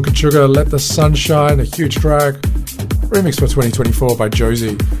F-Mix, Milk and Sugar, Let the Sun Shine, a huge track. Remix for 2024 by Joezi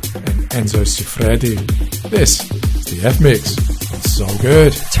and Enzo Siffredi. This is the F-Mix. It's so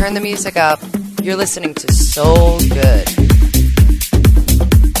good. Turn the music up. You're listening to SoulGood.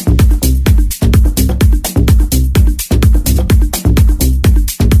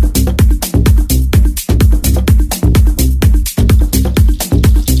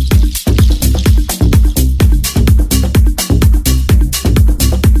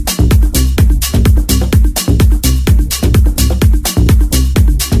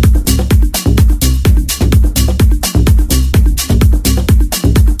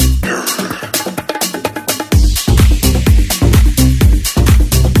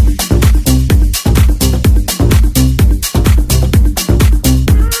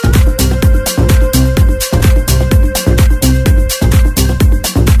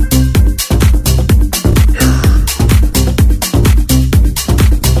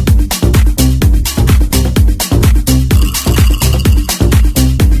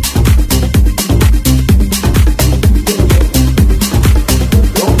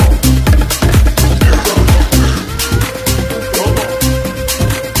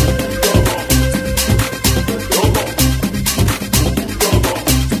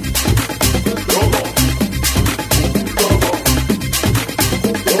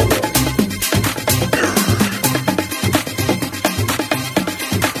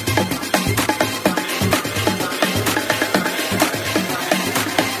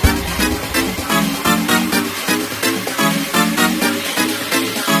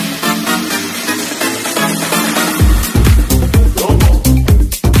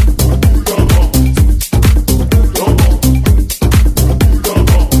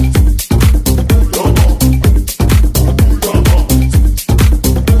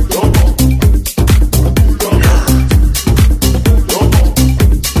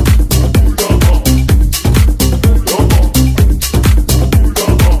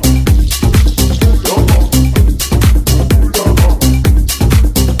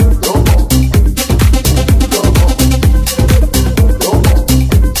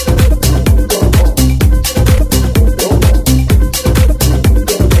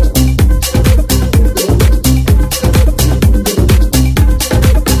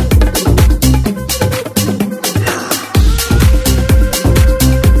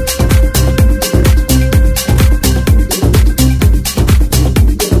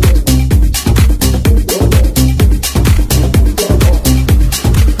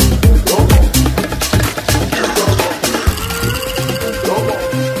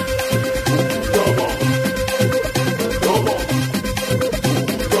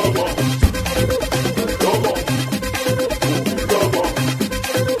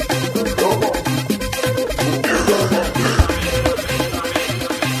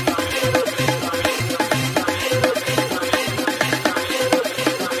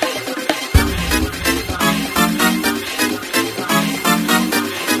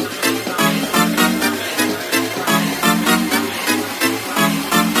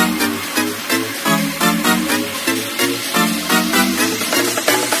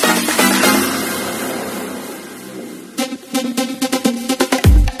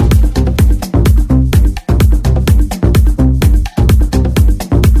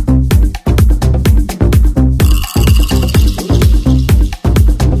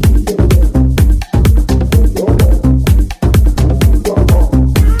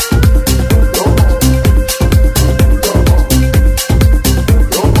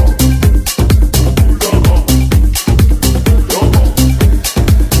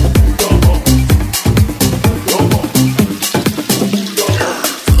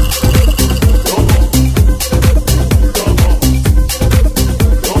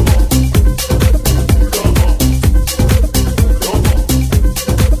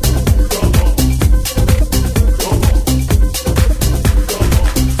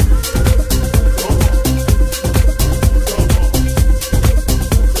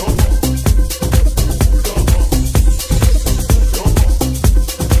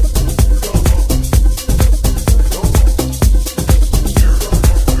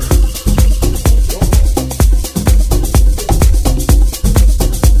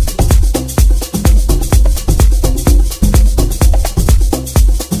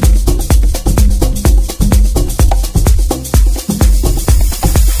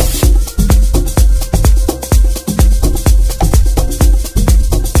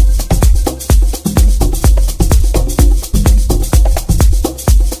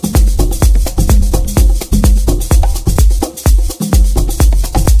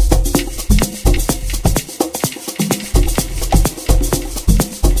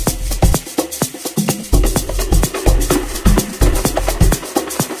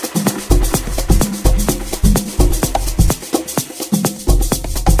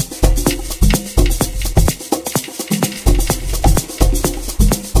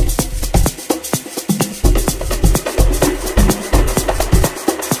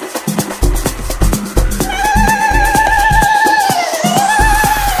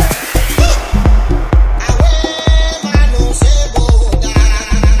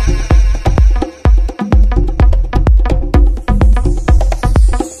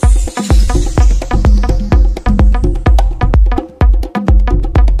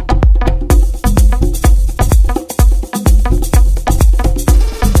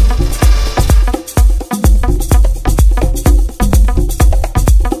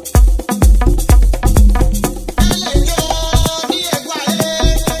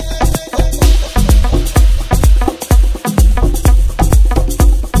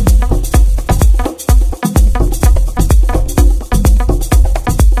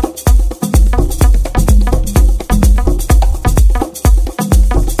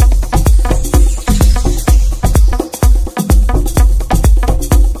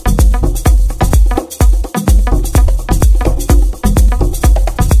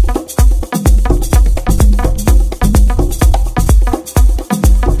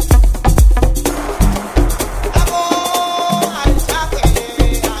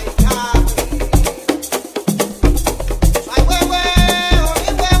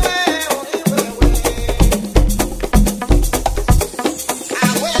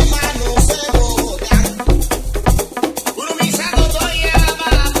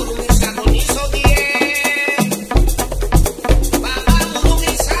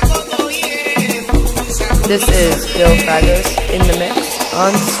 This is Barrios in the mix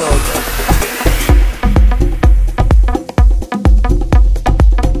on SoulGood.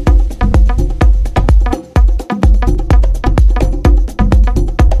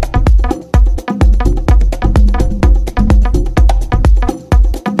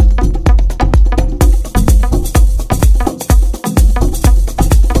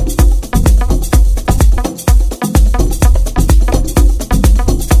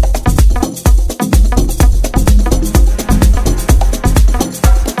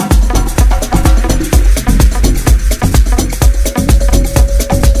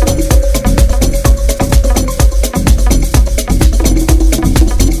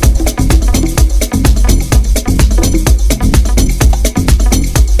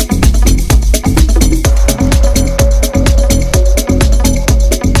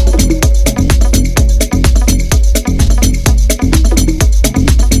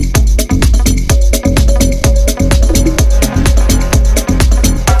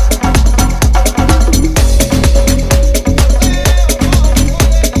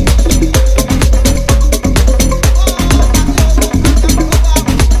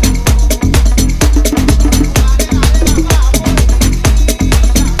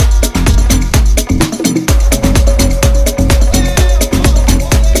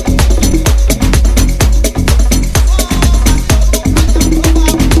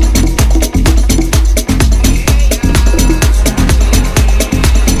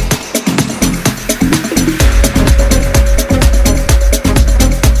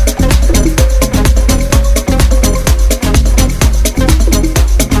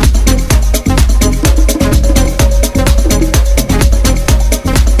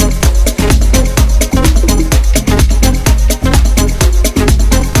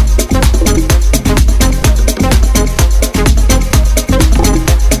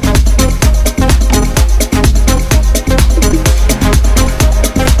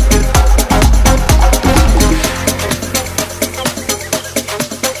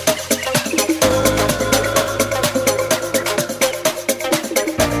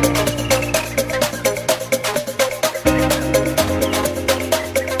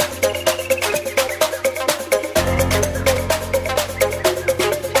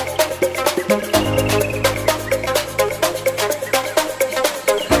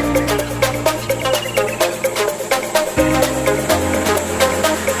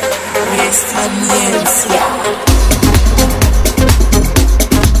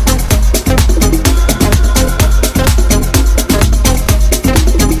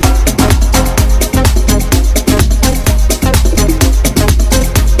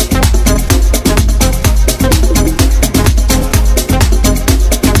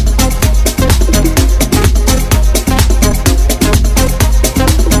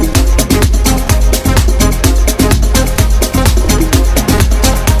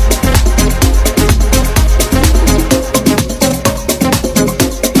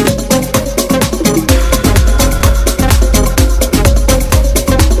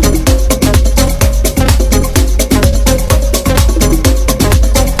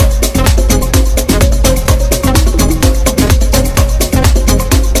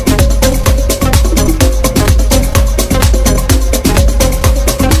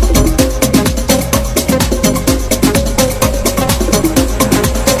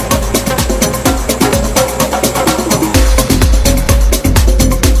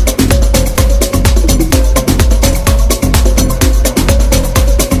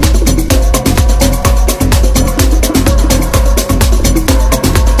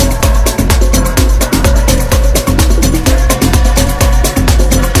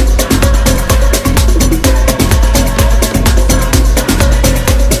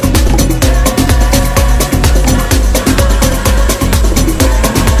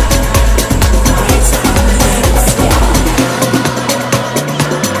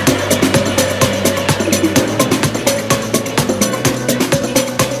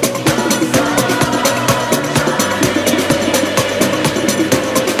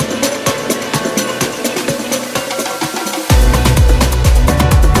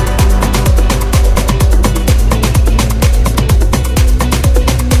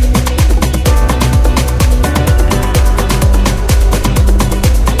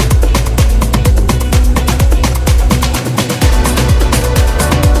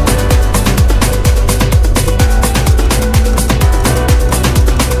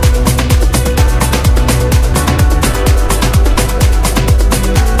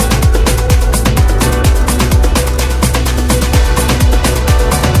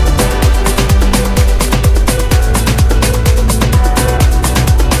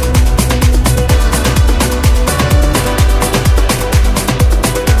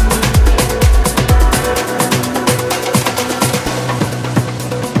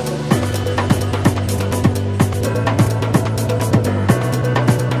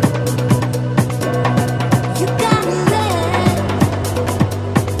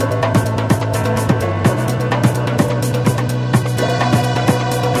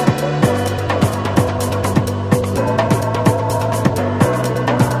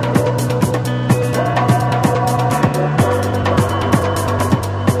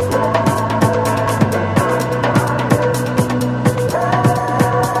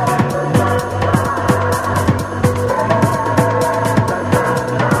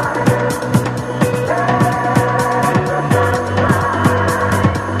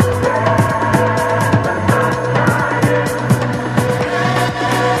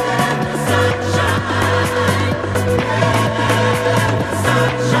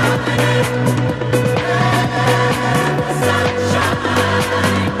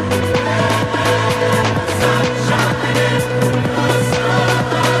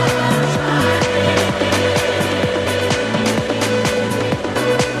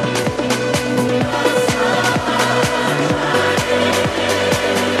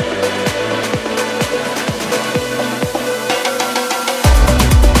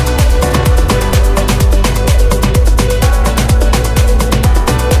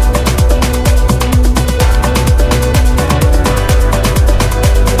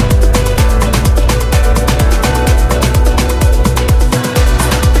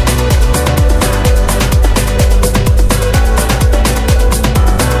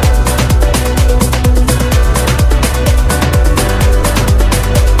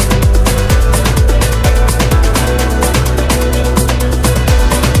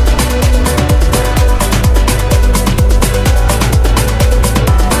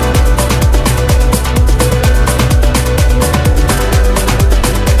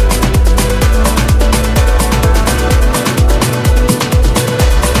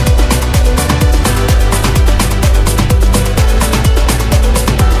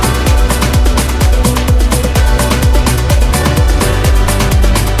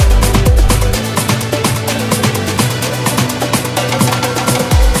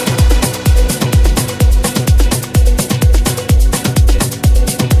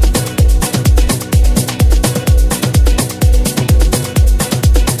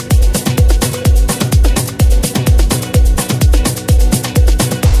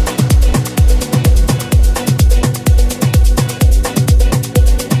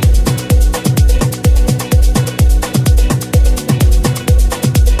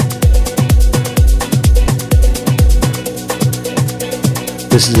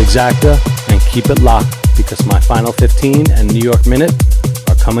 This is Exacta, and keep it locked because my Final 15 and New York Minute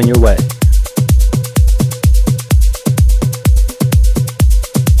are coming your way.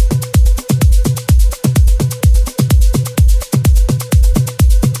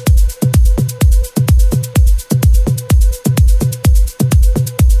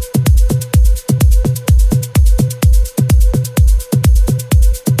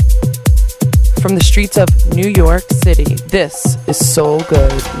 From the streets of New York City, this is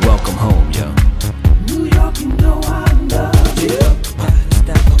SoulGood. Welcome home, yo. New York, you know I love you.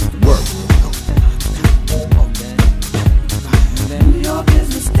 Work. New York is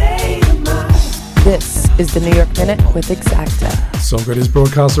the state of mind. This is the New York Minute with Exacta. SoulGood is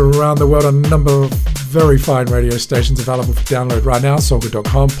broadcast around the world on a number of very fine radio stations available for download right now.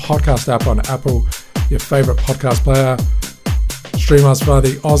 SoulGood.com, podcast app on Apple, your favorite podcast player. Stream us via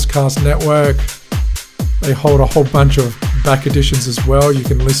the Ozcast network. They hold a whole bunch of back editions as well. You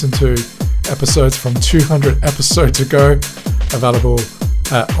can listen to episodes from 200 episodes ago, available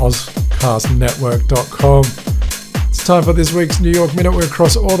at ozcastnetwork.com. It's time for this week's New York Minute. We're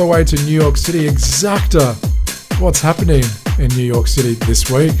across all the way to New York City. Exacta. What's happening in New York City this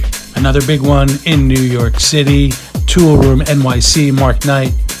week? Another big one in New York City. Tool Room NYC, Mark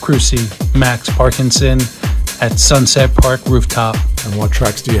Knight, Crucy, Max Parkinson at Sunset Park Rooftop. And what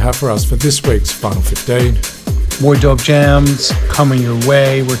tracks do you have for us for this week's Final 15? More dope jams coming your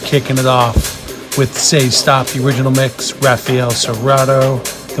way. We're kicking it off with Say Stop, the original mix, Raphael Corrado.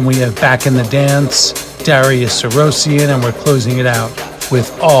 Then we have Back in the Dance, Darius Sarosian, and we're closing it out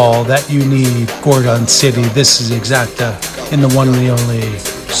with All That You Need, Gorgon City. This is Exacta in the one and the only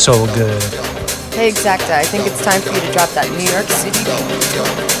SoulGood. Hey Exacta, I think it's time for you to drop that New York City beat.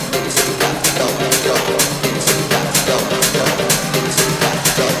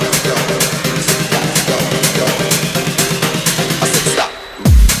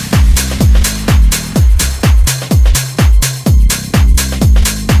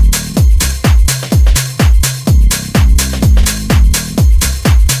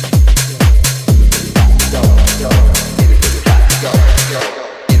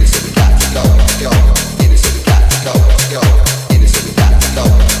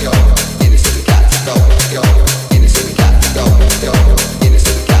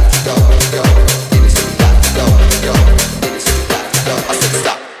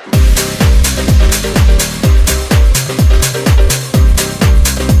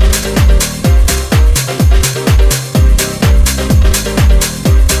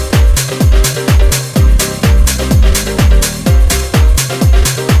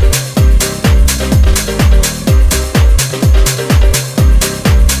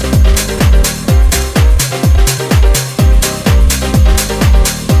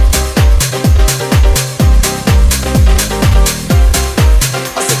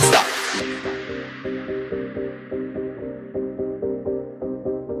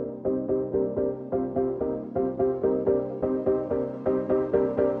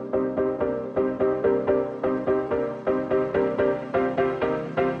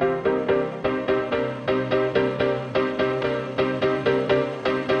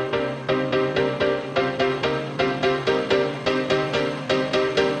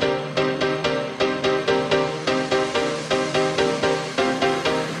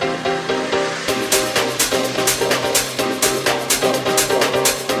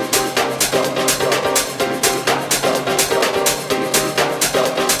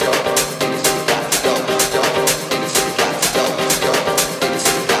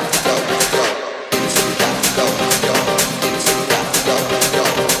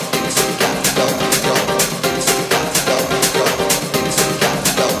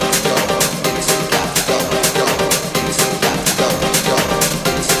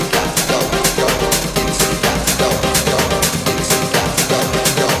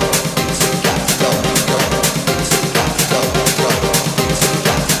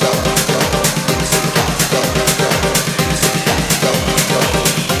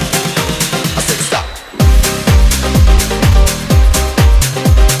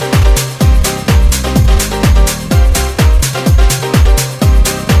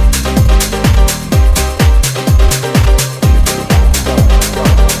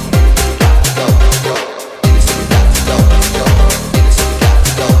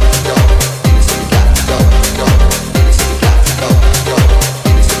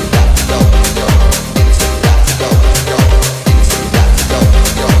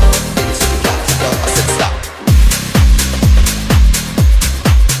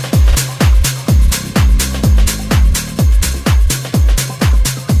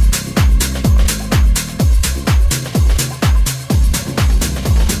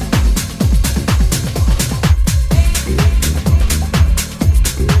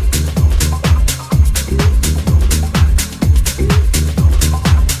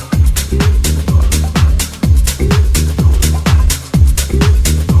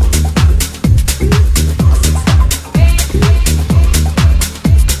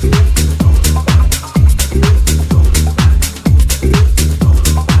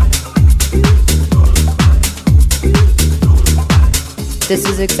 This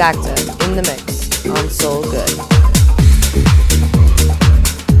is Exacta in the mix on SoulGood.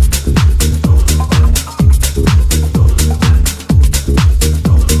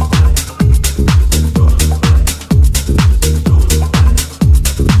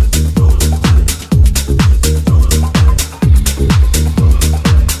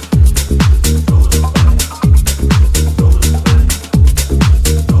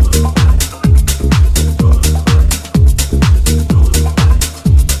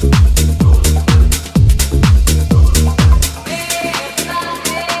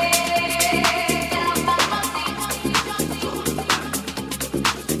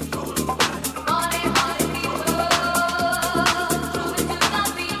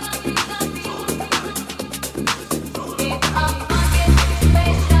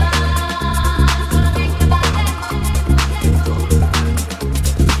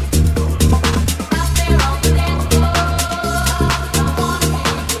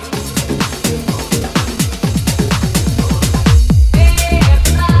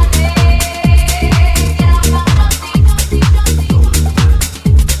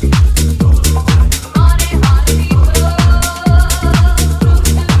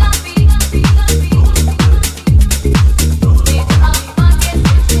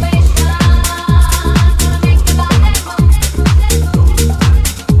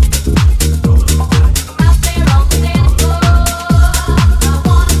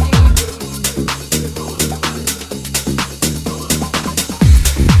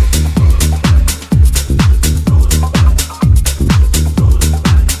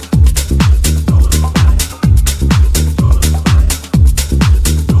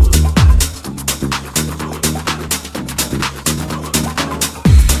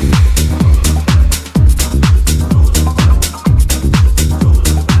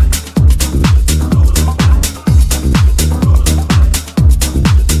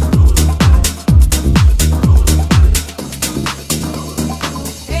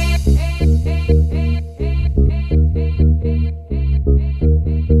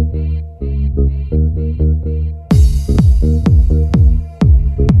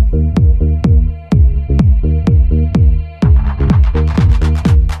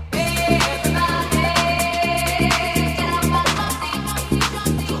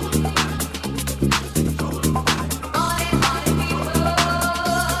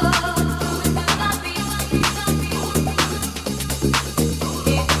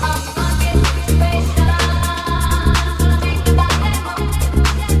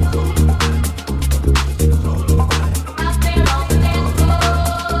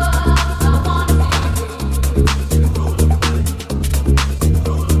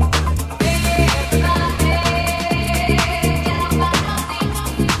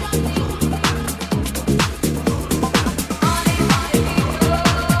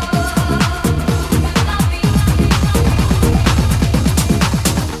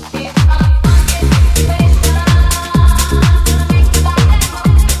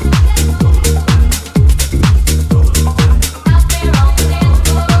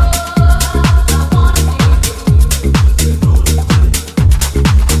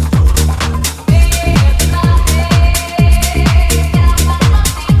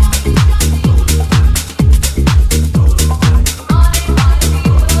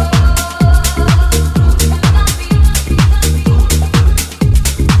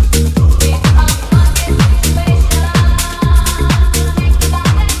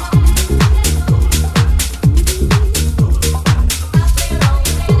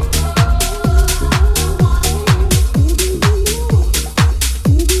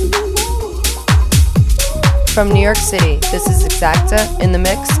 From New York City, this is Exacta in the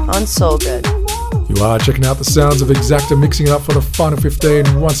mix on SoulGood. You are checking out the sounds of Exacta mixing it up for the final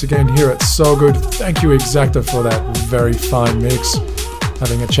 15 once again here at SoulGood. Thank you, Exacta, for that very fine mix.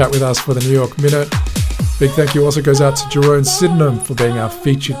 Having a chat with us for the New York Minute. Big thank you also goes out to Jerome Sydenham for being our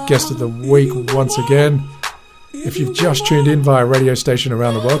featured guest of the week once again. If you've just tuned in via a radio station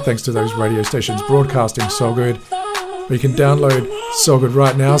around the world, thanks to those radio stations broadcasting SoulGood, you can download SoulGood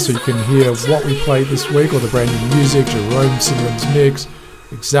right now so you can hear what we played this week, or the brand new music, Jerome Sydenham's mix,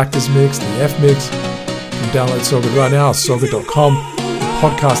 Exacta's mix, the F mix. You can download SoulGood right now, soulgood.com, the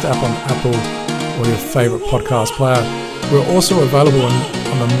podcast app on Apple or your favourite podcast player. We're also available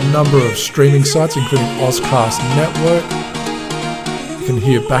on a number of streaming sites, including Ozcast Network. You can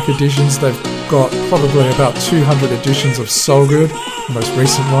hear back editions. They've got probably about 200 editions of SoulGood, the most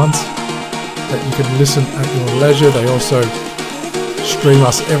recent ones, that you can listen at your leisure. They also stream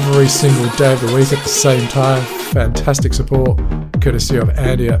us every single day of the week at the same time. Fantastic support, courtesy of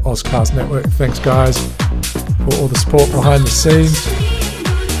Andy at Ozcast Network. Thanks, guys, for all the support behind the scenes.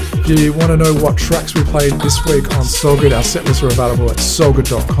 If you want to know what tracks we played this week on SoulGood, our set lists are available at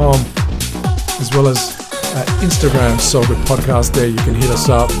soulgood.com, as well as at Instagram, SoulGood Podcast. There you can hit us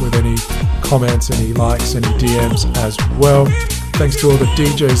up with any comments, any likes, any DMs as well. Thanks to all the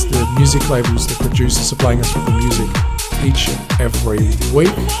DJs, the music labels, the producers for playing us with the music each and every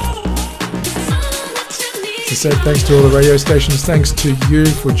week. As I said, thanks to all the radio stations. Thanks to you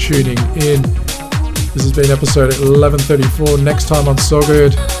for tuning in. This has been episode 1134. Next time on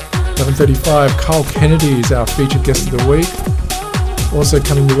SoulGood, 1135, Carl Kennedy is our featured guest of the week. Also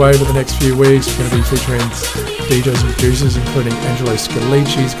coming your way over the next few weeks, we're going to be featuring DJs and producers, including Angelo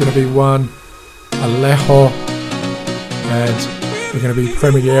Scalici is going to be one, Alejo, and we're going to be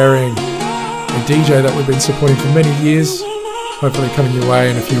premiering a DJ that we've been supporting for many years, hopefully coming your way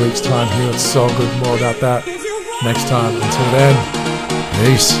in a few weeks' time here at SoulGood. More about that next time. Until then,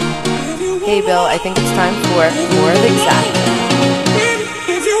 peace. Hey Bill, I think it's time for more of Exacta.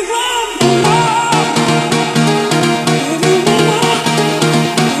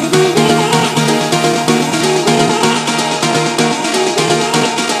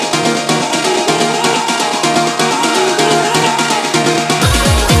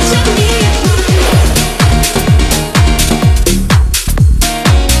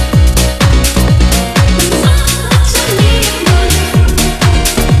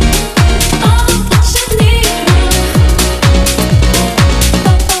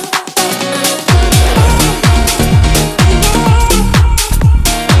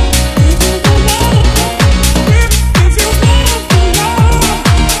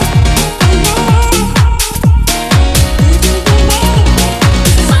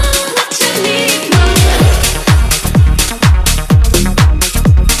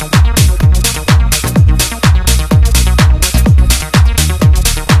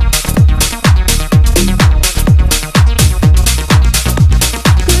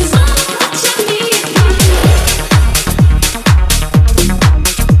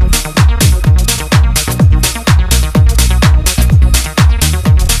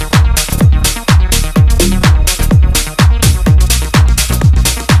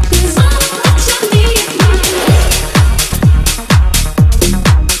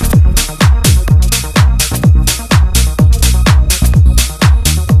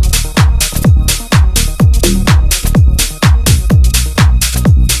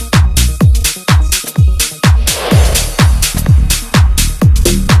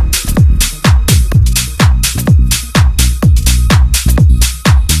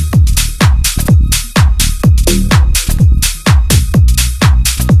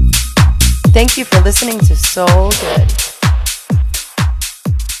 Thank you for listening to SoulGood.